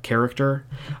strong character.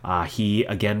 He,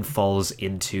 again, falls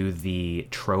into the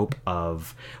trope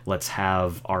of, let's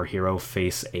have our hero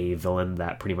face a villain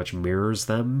that pretty much mirrors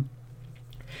them.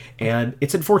 And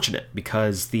it's unfortunate,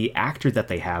 because the actor that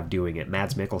they have doing it,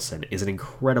 Mads Mikkelsen, is an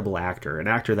incredible actor. An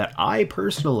actor that I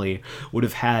personally would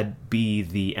have had be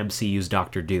the MCU's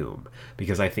Doctor Doom,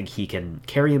 because I think he can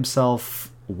carry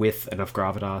himself with enough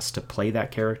gravitas to play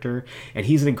that character, and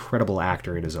he's an incredible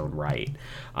actor in his own right.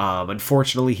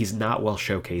 Unfortunately, he's not well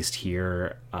showcased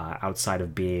here, outside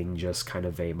of being just kind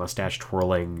of a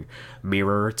mustache-twirling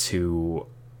mirror to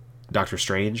Doctor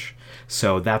Strange,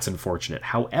 so that's unfortunate.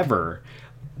 However,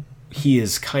 he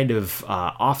is kind of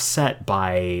offset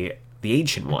by the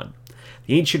Ancient One.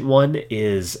 The Ancient One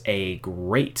is a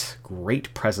great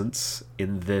presence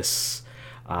in this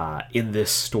in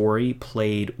this story,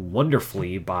 played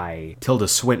wonderfully by Tilda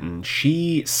Swinton.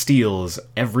 She steals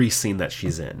every scene that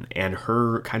she's in, and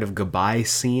her kind of goodbye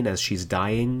scene as she's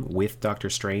dying with Doctor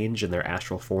Strange in their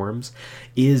astral forms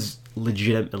is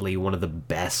legitimately one of the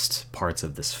best parts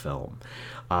of this film.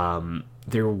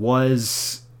 There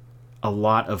was a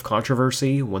lot of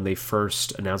controversy when they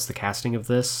first announced the casting of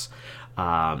this,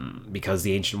 because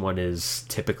the Ancient One is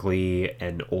typically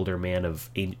an older man of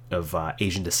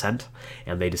Asian descent,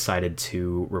 and they decided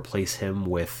to replace him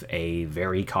with a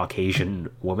very Caucasian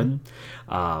woman.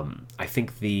 I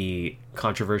think the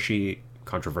controversy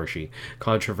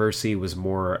was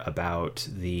more about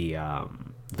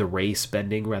the race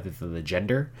bending rather than the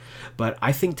gender, but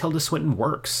I think Tilda Swinton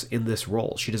works in this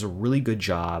role. She does a really good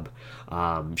job.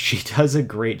 She does a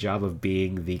great job of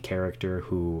being the character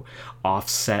who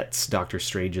offsets Doctor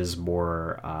Strange's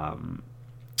more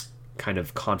kind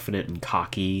of confident and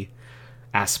cocky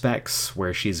aspects,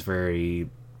 where she's very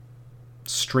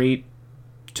straight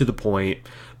to the point,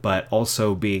 but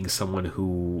also being someone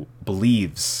who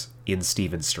believes in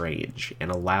Stephen Strange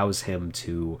and allows him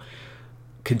to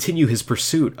continue his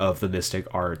pursuit of the mystic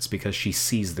arts because she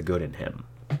sees the good in him.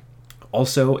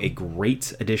 Also, a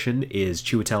great addition is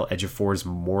Chiwetel Ejiofor's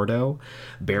Mordo,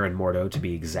 Baron Mordo to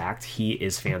be exact. He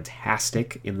is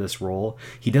fantastic in this role.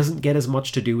 He doesn't get as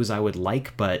much to do as I would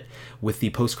like, but with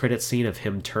the post-credit scene of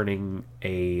him turning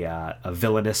a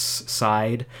villainous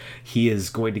side, he is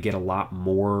going to get a lot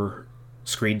more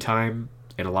screen time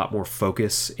and a lot more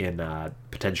focus in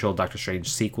potential Doctor Strange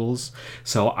sequels.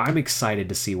 So I'm excited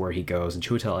to see where he goes, and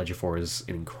Chiwetel Ejiofor is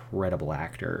an incredible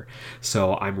actor.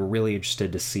 So I'm really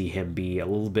interested to see him be a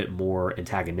little bit more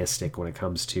antagonistic when it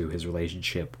comes to his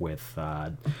relationship with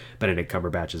Benedict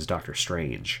Cumberbatch's Doctor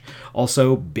Strange.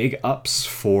 Also, big ups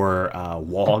for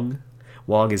Wong.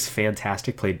 Wong is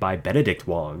fantastic, played by Benedict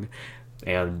Wong,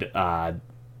 and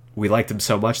we liked him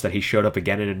so much that he showed up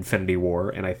again in Infinity War,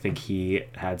 and I think he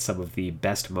had some of the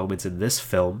best moments in this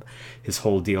film. His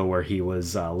whole deal where he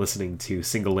was listening to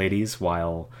single ladies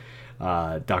while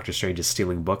Doctor Strange is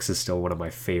stealing books is still one of my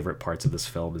favorite parts of this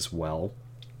film as well.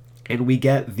 And we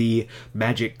get the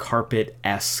magic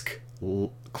carpet-esque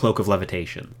cloak of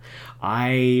levitation.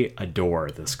 I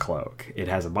adore this cloak. It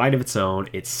has a mind of its own.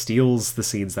 It steals the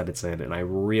scenes that it's in, and I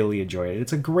really enjoy it.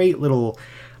 It's a great little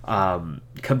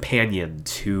companion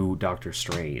to Doctor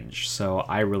Strange, so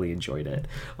I really enjoyed it.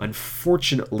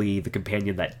 Unfortunately, the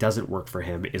companion that doesn't work for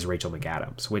him is Rachel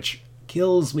McAdams, which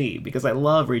kills me because I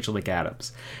love Rachel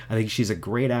McAdams. I think she's a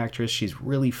great actress, she's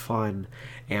really fun,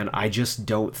 and I just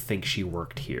don't think she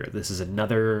worked here. This is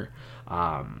another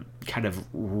kind of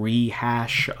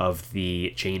rehash of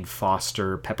the Jane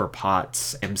Foster, Pepper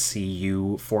Potts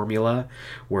MCU formula,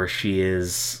 where she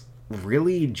is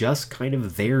really just kind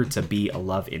of there to be a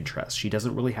love interest. She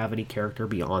doesn't really have any character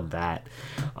beyond that.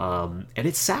 And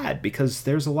it's sad because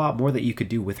there's a lot more that you could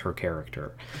do with her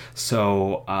character.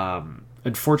 So,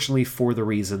 unfortunately, for the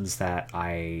reasons that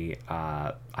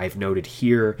I've noted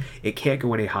here, it can't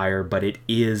go any higher, but it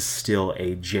is still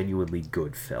a genuinely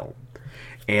good film.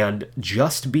 And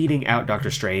just beating out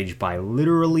Doctor Strange by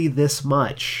literally this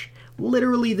much,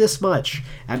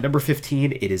 at number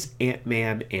 15, it is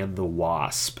Ant-Man and the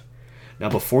Wasp. Now,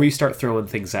 before you start throwing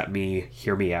things at me,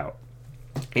 hear me out.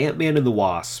 Ant-Man and the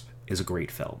Wasp is a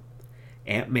great film.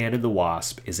 Ant-Man and the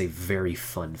Wasp is a very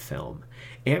fun film.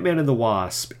 Ant-Man and the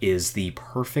Wasp is the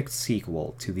perfect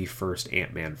sequel to the first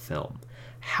Ant-Man film.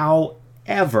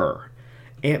 However,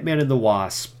 Ant-Man and the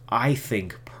Wasp, I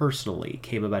think, personally,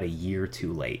 came about a year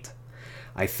too late.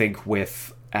 I think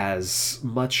with as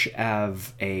much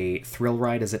of a thrill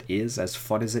ride as it is, as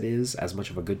fun as it is, as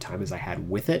much of a good time as I had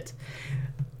with it,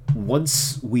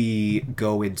 once we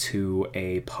go into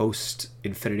a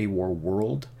post-Infinity War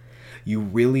world, you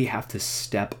really have to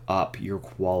step up your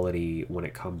quality when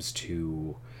it comes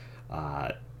to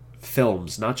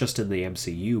films, not just in the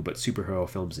MCU, but superhero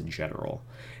films in general.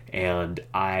 And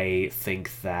I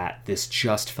think that this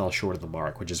just fell short of the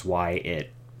mark, which is why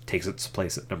it takes its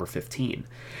place at number 15.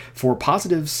 For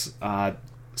positives,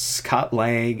 Scott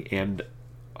Lang and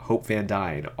Hope Van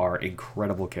Dyne are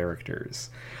incredible characters.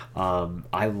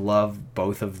 I love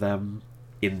both of them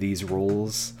in these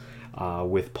roles,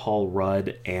 with Paul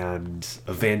Rudd and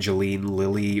Evangeline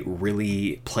Lilly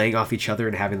really playing off each other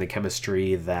and having the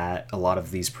chemistry that a lot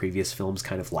of these previous films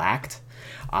kind of lacked.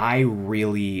 I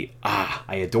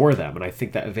adore them, and I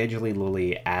think that Evangeline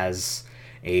Lilly as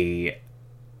a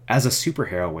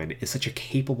superheroine is such a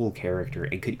capable character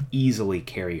and could easily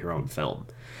carry her own film.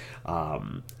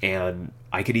 And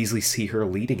I could easily see her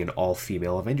leading an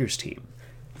all-female Avengers team.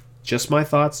 Just my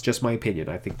thoughts, just my opinion.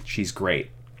 I think she's great.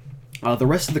 The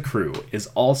rest of the crew is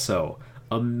also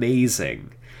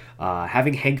amazing.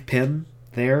 Having Hank Pym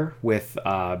there with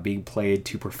being played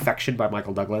to perfection by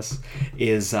Michael Douglas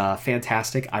is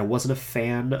fantastic. I wasn't a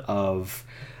fan of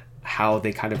how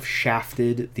they kind of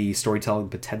shafted the storytelling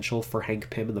potential for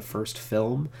Hank Pym in the first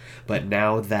film, but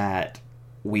now that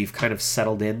we've kind of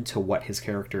settled into what his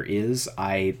character is,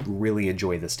 I really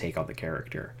enjoy this take on the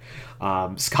character.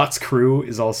 Scott's crew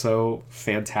is also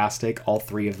fantastic. All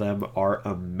three of them are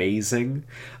amazing.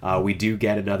 We do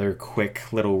get another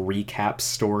quick little recap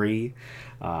story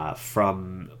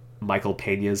from Michael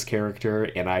Peña's character,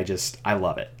 and I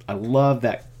love it. I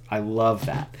love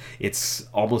that. It's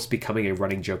almost becoming a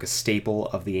running joke, a staple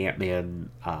of the Ant-Man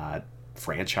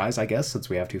franchise, I guess, since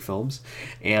we have two films,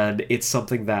 and it's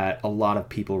something that a lot of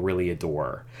people really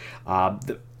adore.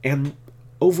 And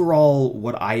overall,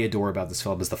 what I adore about this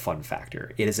film is the fun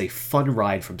factor. It is a fun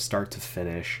ride from start to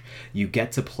finish. You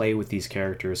get to play with these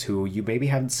characters who you maybe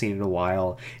haven't seen in a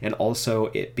while, and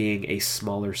also it being a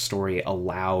smaller story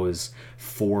allows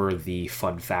for the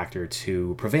fun factor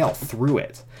to prevail through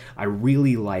it. I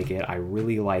really like it. I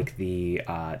really like the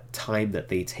time that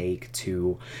they take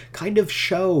to kind of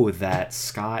show that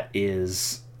Scott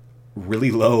is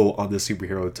really low on the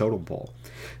superhero totem pole.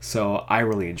 So I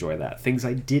really enjoy that. Things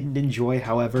I didn't enjoy,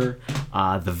 however,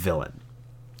 the villain.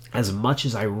 As much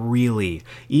as I really,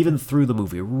 even through the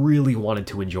movie, really wanted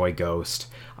to enjoy Ghost,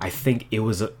 I think it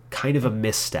was a kind of a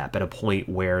misstep at a point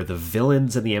where the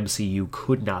villains in the MCU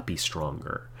could not be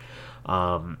stronger.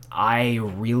 I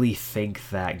really think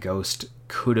that Ghost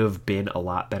could have been a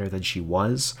lot better than she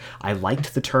was. I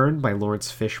liked the turn by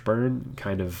Lawrence Fishburne,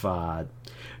 kind of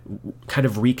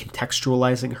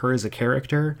recontextualizing her as a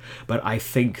character, but I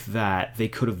think that they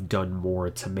could have done more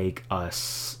to make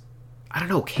us, I don't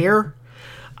know, care?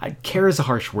 Care is a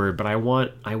harsh word, but I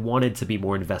wanted to be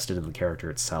more invested in the character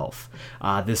itself.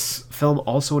 This film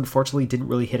also, unfortunately, didn't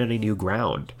really hit any new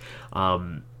ground.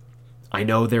 I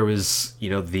know there was,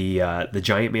 the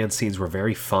Giant Man scenes were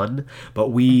very fun, but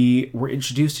we were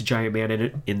introduced to Giant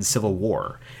Man in Civil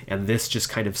War, and this just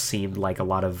kind of seemed like a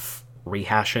lot of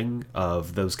rehashing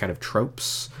of those kind of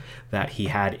tropes that he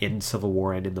had in Civil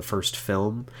War and in the first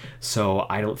film. So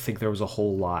I don't think there was a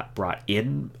whole lot brought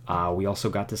in. We also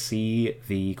got to see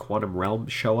the Quantum Realm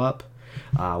show up,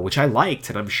 which I liked,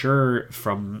 and I'm sure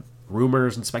from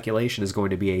rumors and speculation is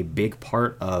going to be a big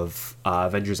part of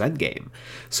Avengers Endgame.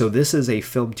 So this is a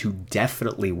film to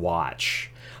definitely watch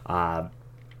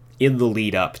in the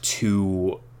lead up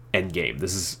to Endgame.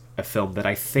 This is a film that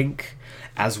I think,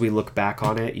 as we look back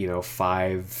on it,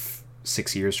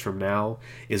 5-6 years from now,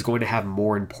 is going to have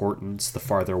more importance the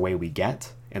farther away we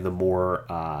get and the more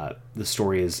the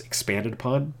story is expanded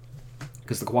upon,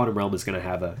 because the Quantum Realm is going to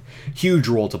have a huge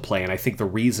role to play. And I think the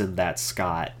reason that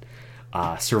Scott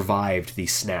survived the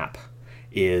snap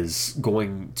is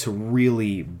going to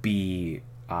really be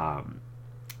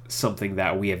something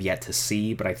that we have yet to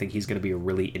see, but I think he's going to be a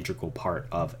really integral part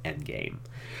of Endgame.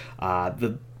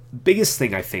 The biggest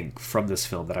thing I think from this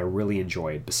film that I really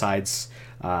enjoyed, besides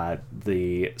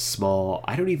the small,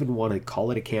 I don't even want to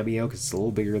call it a cameo because it's a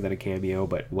little bigger than a cameo,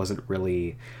 but wasn't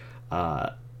really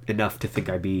enough to think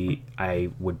I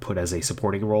would put as a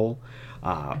supporting role,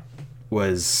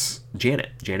 was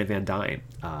Janet Van Dyne,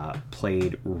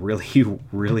 played really,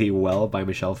 really well by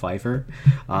Michelle Pfeiffer.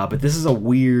 But this is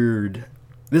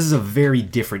a very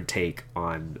different take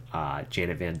on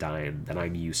Janet Van Dyne than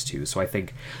I'm used to. So I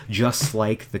think just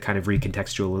like the kind of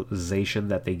recontextualization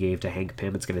that they gave to Hank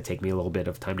Pym, it's going to take me a little bit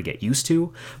of time to get used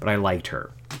to, but I liked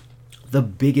her. The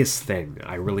biggest thing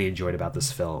I really enjoyed about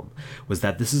this film was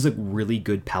that this is a really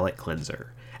good palate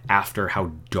cleanser after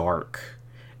how dark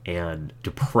and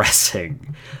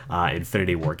depressing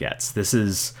Infinity War gets. This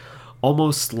is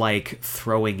almost like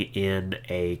throwing in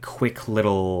a quick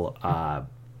little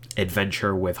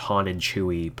adventure with Han and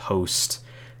Chewie post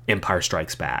Empire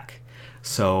Strikes Back.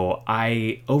 So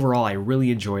overall I really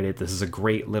enjoyed it. This is a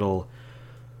great little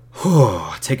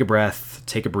take a breath,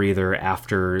 take a breather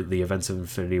after the events of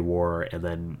Infinity War, and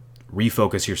then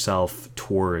refocus yourself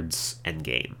towards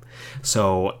Endgame.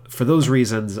 So for those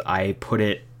reasons, I put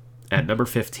it at number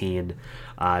 15.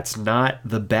 It's not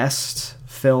the best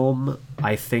film,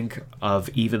 I think, of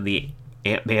even the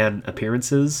Ant-Man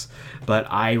appearances, but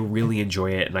I really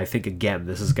enjoy it, and I think, again,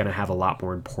 this is going to have a lot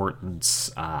more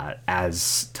importance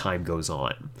as time goes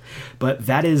on. But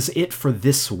that is it for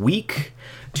this week.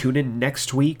 Tune in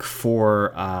next week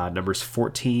for numbers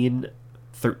 14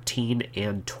 13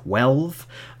 and 12.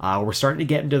 We're starting to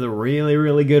get into the really,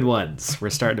 really good ones. We're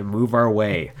starting to move our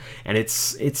way. And it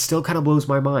still kind of blows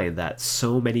my mind that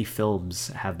so many films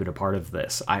have been a part of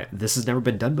this. This has never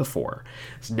been done before.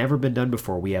 It's never been done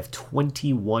before. We have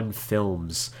 21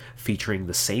 films featuring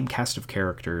the same cast of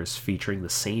characters, featuring the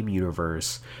same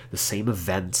universe, the same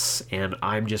events, and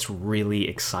I'm just really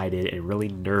excited and really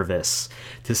nervous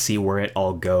to see where it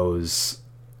all goes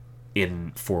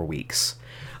in 4 weeks.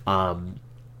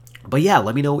 But yeah,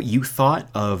 let me know what you thought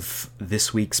of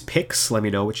this week's picks. Let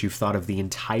me know what you've thought of the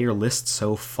entire list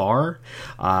so far.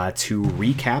 To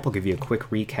recap, I'll give you a quick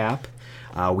recap.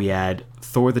 We had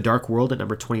Thor: The Dark World at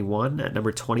number 21. At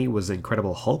number 20 was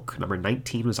Incredible Hulk. Number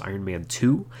 19 was Iron Man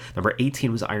 2. Number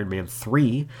 18 was Iron Man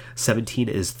 3. 17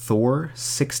 is Thor.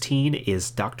 16 is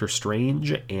Doctor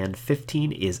Strange. And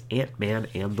 15 is Ant-Man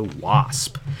and the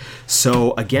Wasp.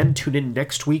 So again, tune in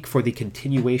next week for the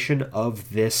continuation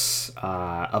of this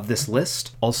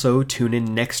list. Also, tune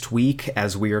in next week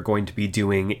as we are going to be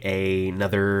doing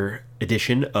another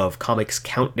edition of Comics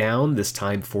Countdown, this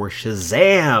time for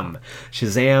Shazam.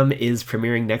 Shazam is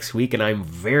premiering next week, and I'm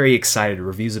very excited.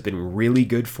 Reviews have been really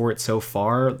good for it so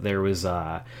far. There was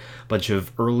a bunch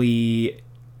of early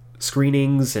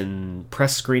screenings and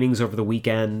press screenings over the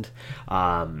weekend,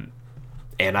 and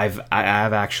I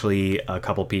have actually a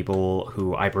couple people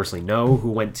who I personally know who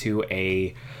went to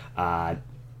a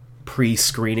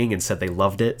pre-screening and said they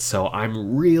loved it. So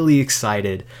I'm really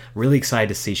excited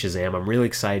to see Shazam. I'm really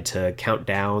excited to count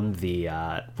down the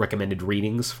recommended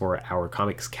readings for our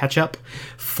comics catch-up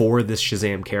for this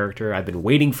Shazam character. I've been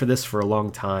waiting for this for a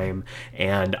long time,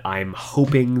 and I'm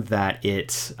hoping that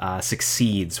it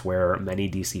succeeds where many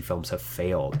DC films have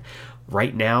failed.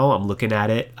 Right now, I'm looking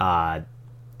at it.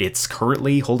 It's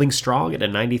currently holding strong at a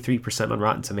 93% on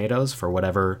Rotten Tomatoes, for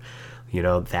whatever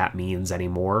that means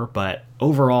anymore. But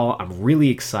overall, I'm really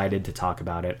excited to talk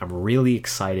about it. I'm really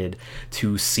excited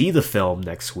to see the film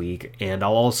next week, and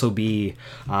I'll also be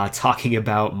talking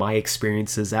about my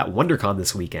experiences at WonderCon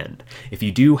this weekend. If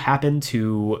you do happen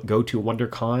to go to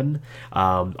WonderCon,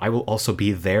 I will also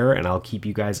be there, and I'll keep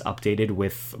you guys updated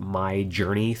with my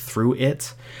journey through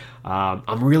it.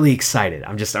 I'm really excited.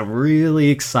 I'm really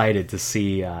excited to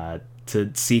see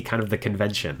kind of the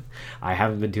convention. I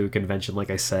haven't been to a convention,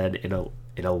 like I said,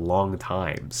 in a long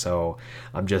time, so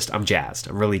I'm jazzed.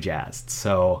 I'm really jazzed.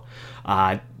 So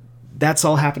that's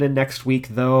all happening next week,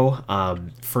 though.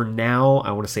 For now,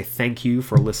 I want to say thank you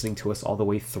for listening to us all the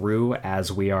way through,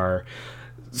 as we are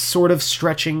sort of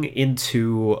stretching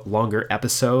into longer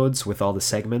episodes with all the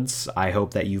segments. I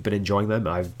hope that you've been enjoying them.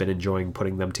 I've been enjoying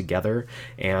putting them together,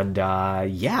 and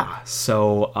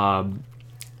so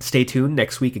stay tuned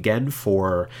next week again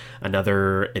for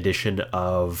another edition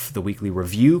of the Weekly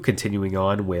Review, continuing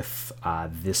on with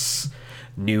this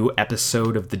new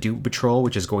episode of the Doom Patrol,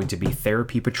 which is going to be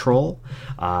Therapy Patrol.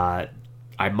 I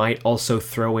might also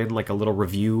throw in like a little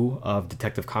review of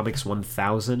Detective Comics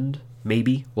 1000,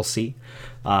 maybe. We'll see.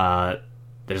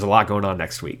 There's a lot going on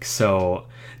next week, so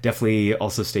definitely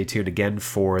also stay tuned again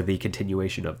for the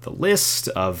continuation of the list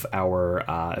of our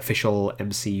official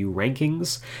MCU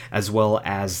rankings, as well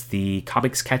as the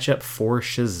comics catch-up for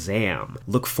Shazam.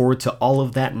 Look forward to all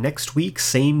of that next week.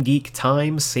 Same geek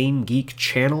time, same geek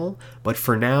channel. But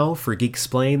for now, for Geek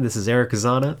Explain, this is Eric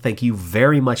Azana. Thank you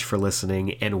very much for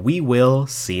listening, and we will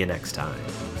see you next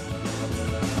time.